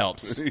 That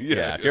helps.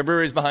 Yeah. If your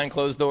brewery's behind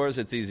closed doors,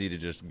 it's easy to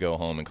just go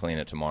home and clean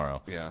it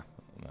tomorrow. Yeah.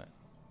 But,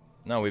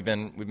 no, we've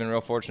been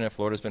real fortunate.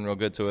 Florida's been real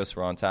good to us.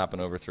 We're on tap in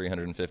over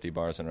 350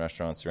 bars and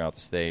restaurants throughout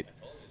the state,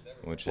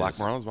 which Black is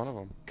Marlin's one of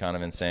them. kind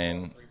of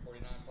insane.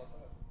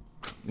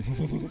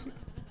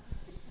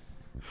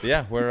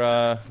 Yeah,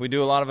 we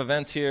do a lot of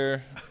events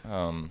here.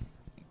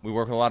 We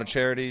work with a lot of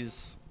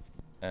charities,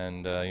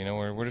 and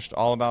we're just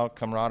all about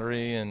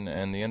camaraderie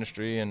and the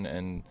industry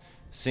and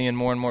seeing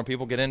more and more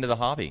people get into the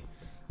hobby.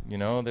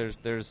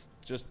 There's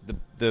just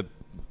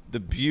the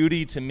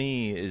beauty to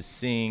me is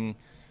seeing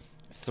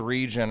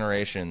 3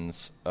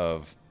 generations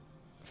of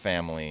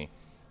family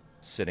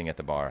sitting at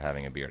the bar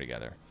having a beer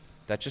together.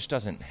 That just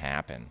doesn't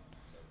happen.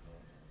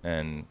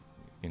 And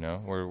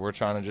we're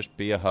trying to just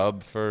be a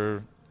hub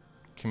for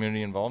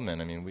community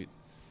involvement. I mean,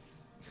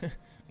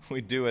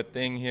 we do a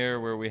thing here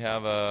where we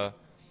have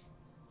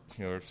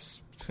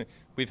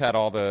we've had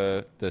all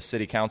the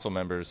city council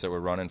members that were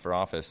running for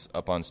office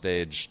up on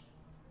stage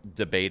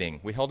debating.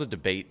 We held a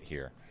debate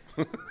here.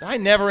 I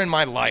never in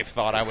my life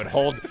thought I would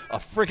hold a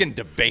freaking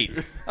debate.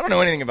 I don't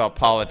know anything about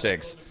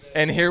politics.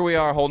 And here we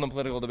are holding a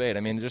political debate.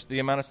 I mean, just the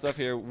amount of stuff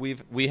here.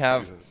 We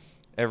have,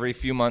 every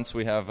few months,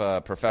 we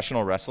have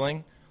professional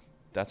wrestling.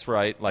 That's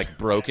right, like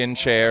broken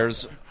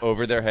chairs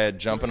over their head,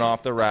 jumping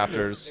off the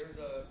rafters. There's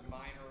a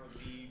minor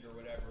league or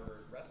whatever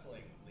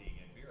wrestling league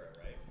in Vera,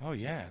 right? Oh,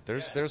 yeah.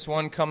 There's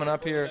one coming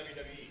up here.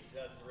 WWE,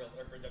 that's the real,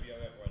 or for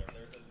WWF or whatever.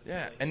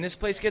 Yeah, and this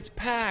place gets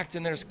packed,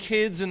 and there's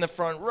kids in the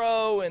front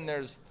row, and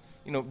there's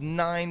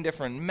 9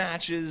 different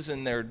matches,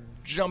 and they're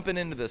jumping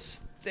into the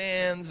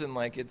stands, and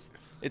like it's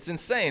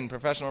insane,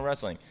 professional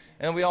wrestling.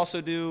 And we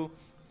also do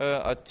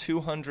a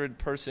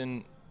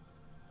 200-person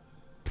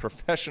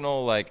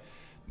professional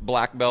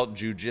black belt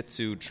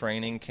jiu-jitsu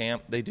training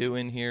camp they do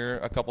in here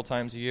a couple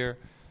times a year.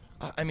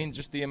 I mean,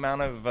 just the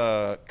amount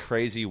of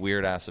crazy,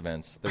 weird-ass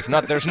events.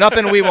 There's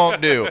nothing we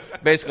won't do.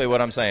 Basically what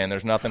I'm saying,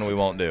 there's nothing we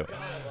won't do.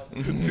 Yeah.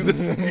 This is the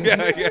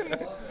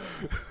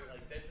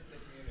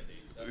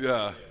community. That's Yeah.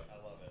 I love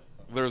it.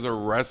 There's a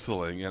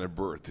wrestling and a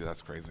brewer. Dude,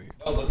 that's crazy.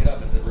 Oh, look it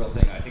up. It's a real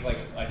thing. I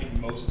think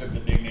most of the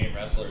big name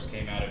wrestlers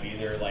came out of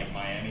either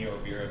Miami or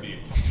Vera Beach.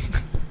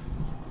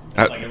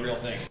 It's a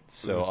real thing.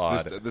 So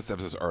odd. This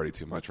episode's already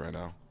too much right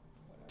now.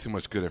 Too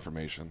much good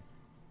information.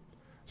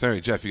 So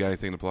anyway, Jeff, you got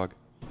anything to plug?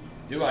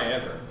 Do I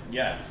ever?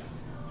 Yes.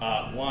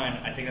 One,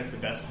 I think that's the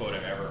best quote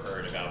I've ever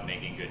heard about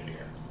making good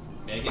beer.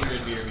 Making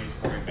good beer means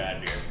pouring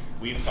bad beer.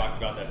 We've talked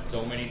about that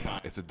so many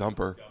times. It's a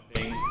dumper.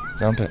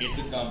 Dump it. It's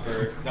a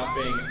dumper.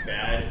 Dumping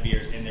bad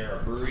beers. And there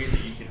are breweries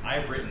that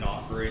I've written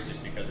off breweries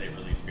just because they've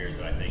released beers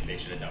that I think they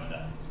should have dumped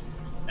that.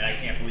 And I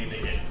can't believe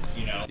they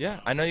didn't, Yeah,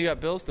 I know you got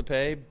bills to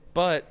pay,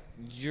 but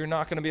you're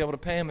not going to be able to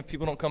pay them if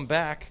people don't come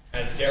back.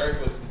 As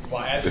Derek was,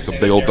 It's a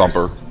big old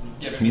dumper.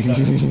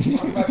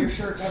 Talk about your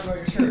shirt.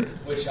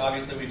 Which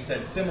obviously we've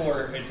said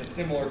similar. It's a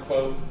similar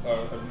quote,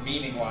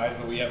 meaning wise,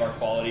 but we have our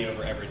quality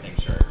over everything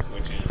shirt,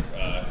 which is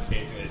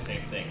basically the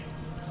same thing.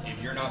 If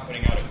you're not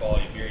putting out a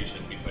quality beer, you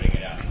shouldn't be putting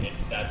it out.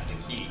 That's the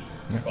key.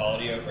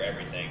 Quality over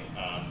everything.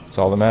 That's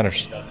all that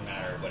matters. It doesn't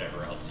matter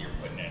whatever else you're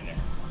putting in there.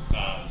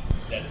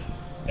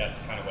 That's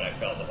kind of what I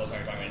felt the whole time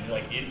you're talking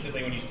about.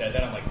 Instantly when you said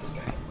that, I'm like, this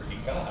guy's a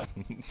freaking god.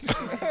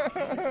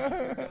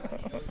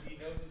 He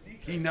knows the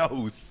secret. He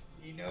knows.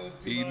 He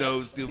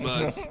knows too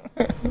much. too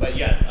much. But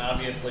yes,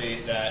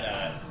 obviously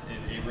that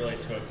it really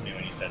spoke to me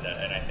when you said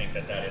that, and I think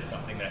that is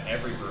something that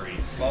every brewery,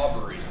 small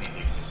breweries need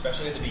to,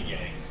 especially at the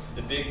beginning.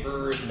 The big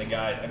brewers and the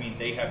guys,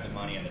 they have the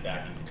money and the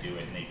backing to do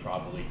it, and they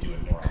probably do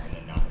it more often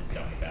than not, is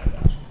dump a bad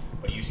batch.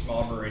 But you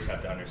small breweries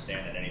have to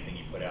understand that anything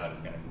you put out is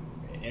going to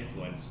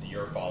influence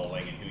your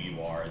following and who you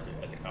are as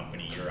a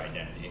company, your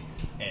identity.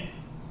 And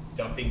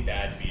dumping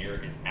bad beer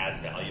is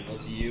as valuable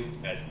to you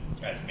as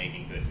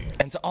making good beer.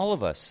 And to all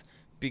of us,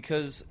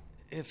 because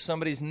if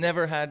somebody's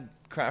never had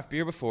craft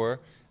beer before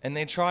and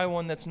they try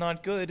one that's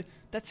not good,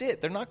 that's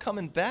it. They're not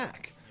coming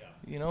back.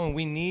 Yeah. And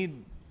we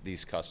need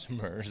these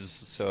customers.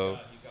 So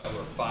You've got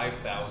over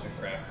 5,000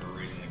 craft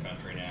breweries in the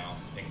country now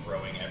and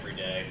growing every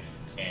day.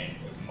 And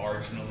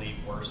marginally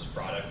worse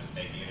product is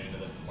making it into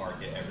the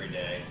market every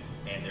day.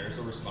 And there's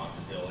a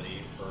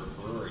responsibility for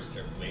brewers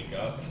to wake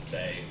up and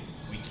say,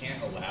 we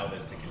can't allow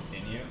this to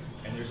continue.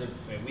 And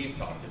we've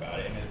talked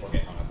about it, and we'll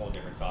get on a whole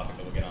different topic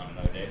that we'll get on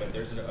another day, but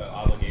there's an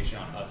obligation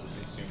on us as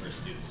consumers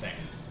to do the same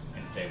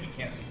and say we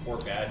can't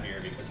support bad beer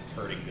because it's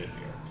hurting good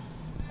beer.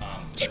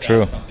 It's true.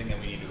 That's something that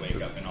we need to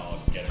wake up and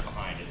all get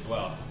behind as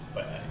well.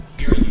 But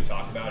hearing you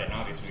talk about it, and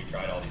obviously we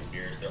tried all these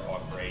beers, they're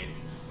all great.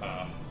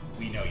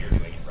 We know you're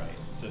doing it right.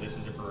 So this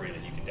is a brewery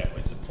that you can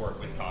definitely support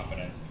with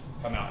confidence.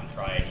 Come out and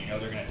try it. You know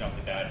they're going to dump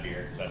the bad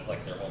beer because that's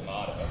like their whole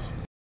motto.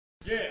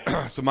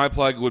 Yeah. So my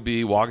plug would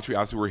be Walking Tree.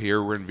 Obviously, we're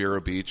here. We're in Vero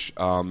Beach.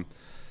 One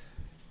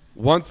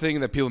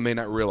thing that people may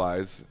not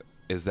realize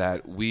is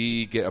that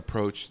we get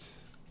approached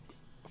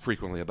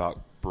frequently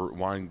about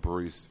wanting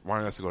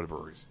us to go to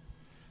breweries.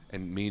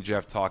 And me and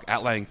Jeff talk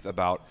at length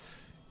about,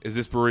 is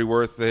this brewery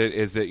worth it?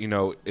 Is it,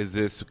 is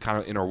this kind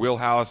of in our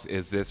wheelhouse?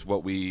 Is this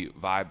what we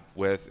vibe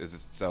with?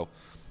 So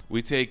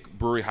we take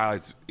brewery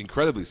highlights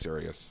incredibly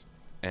serious.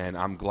 And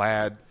I'm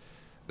glad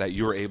that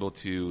you were able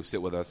to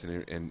sit with us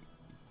and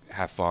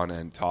have fun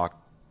and talk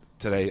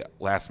today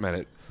last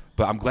minute.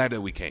 But I'm glad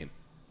that we came.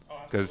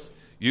 Because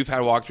you've had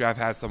Walking Tree, I've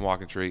had some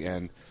Walking Tree,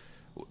 and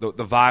the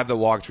vibe that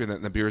Walking Tree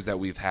and the beers that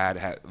we've had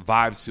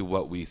vibes to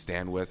what we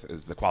stand with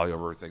is the quality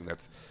over everything.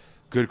 That's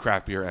good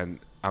craft beer, and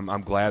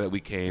I'm glad that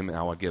we came, and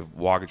I want to give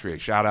Walking Tree a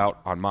shout-out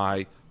on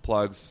my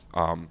plugs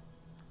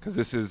because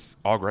this is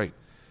all great.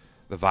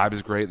 The vibe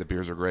is great. The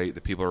beers are great.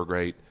 The people are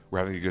great. We're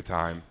having a good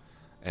time,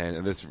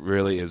 and this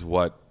really is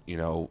what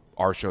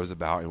our show is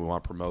about, and we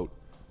want to promote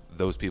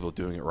those people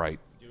doing it right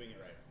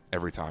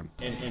every time.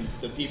 And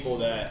the people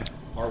that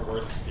are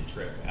worth the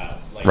trip out.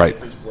 Like, right.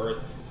 This is worth.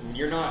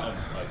 You're not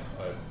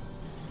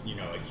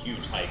a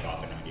huge hike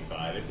off of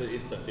 95. It's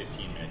a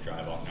 15-minute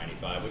drive off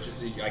 95, which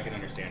is, I can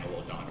understand, a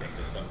little daunting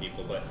to some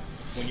people. But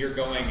when you're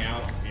going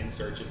out in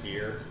search of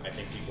beer, I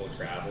think people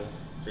travel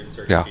in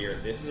search of beer.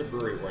 This is a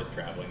brewery worth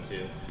traveling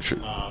to. Sure.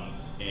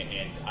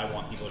 And I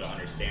want people to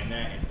understand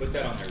that and put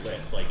that on their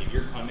list. Like, if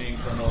you're coming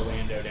from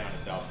Orlando down to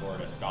South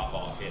Florida,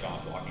 hit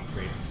off Walking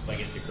Tree. Like,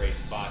 it's a great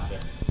spot to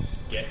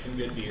get some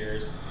good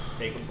beers,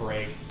 take a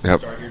break,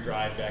 start your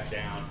drive back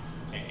down,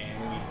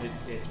 and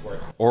it's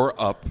worth it. Or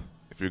up,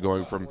 if you're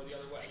going from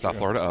South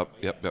Florida up.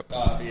 Yep.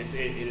 It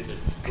is a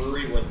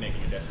brewery worth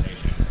making a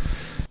destination.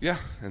 Yeah,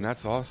 and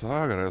that's all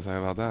I got to say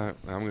about that.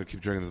 I'm going to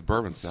keep drinking this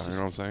bourbon stuff. You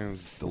know what I'm saying?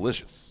 It's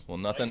delicious. Well,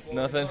 nothing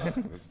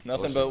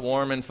but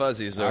warm and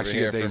fuzzies over Actually,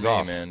 here get for days me,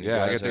 off. man.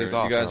 Yeah, I get days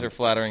off. You guys are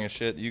flattering as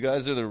shit. You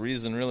guys are the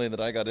reason, really, that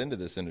I got into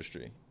this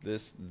industry.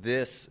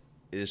 This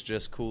is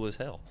just cool as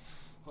hell.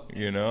 I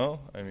mean,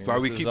 that's why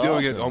we keep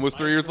doing it almost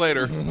 3 years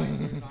later.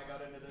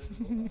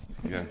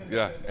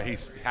 Yeah. He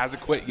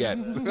hasn't quit yet.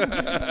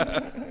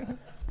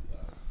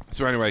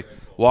 So anyway,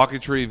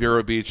 Walking Tree,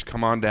 Vero Beach,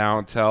 come on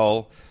down.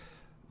 Tell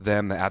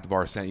them that At the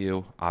Bar sent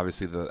you.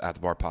 Obviously, the At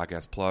the Bar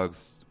podcast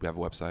plugs. We have a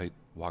website.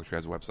 Walking Tree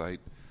has a website.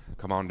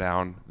 Come on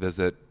down,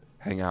 visit,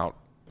 hang out.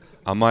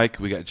 I'm Mike.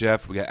 We got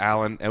Jeff. We got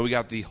Alan. And we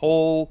got the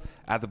whole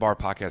At the Bar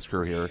podcast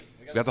crew here.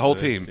 We got the whole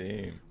team.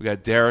 We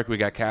got Derek. We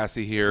got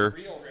Cassie here.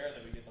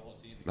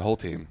 The whole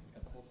team.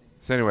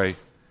 So anyway,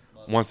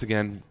 once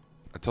again,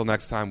 until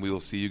next time, we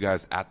will see you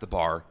guys at the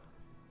bar.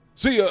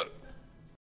 See ya!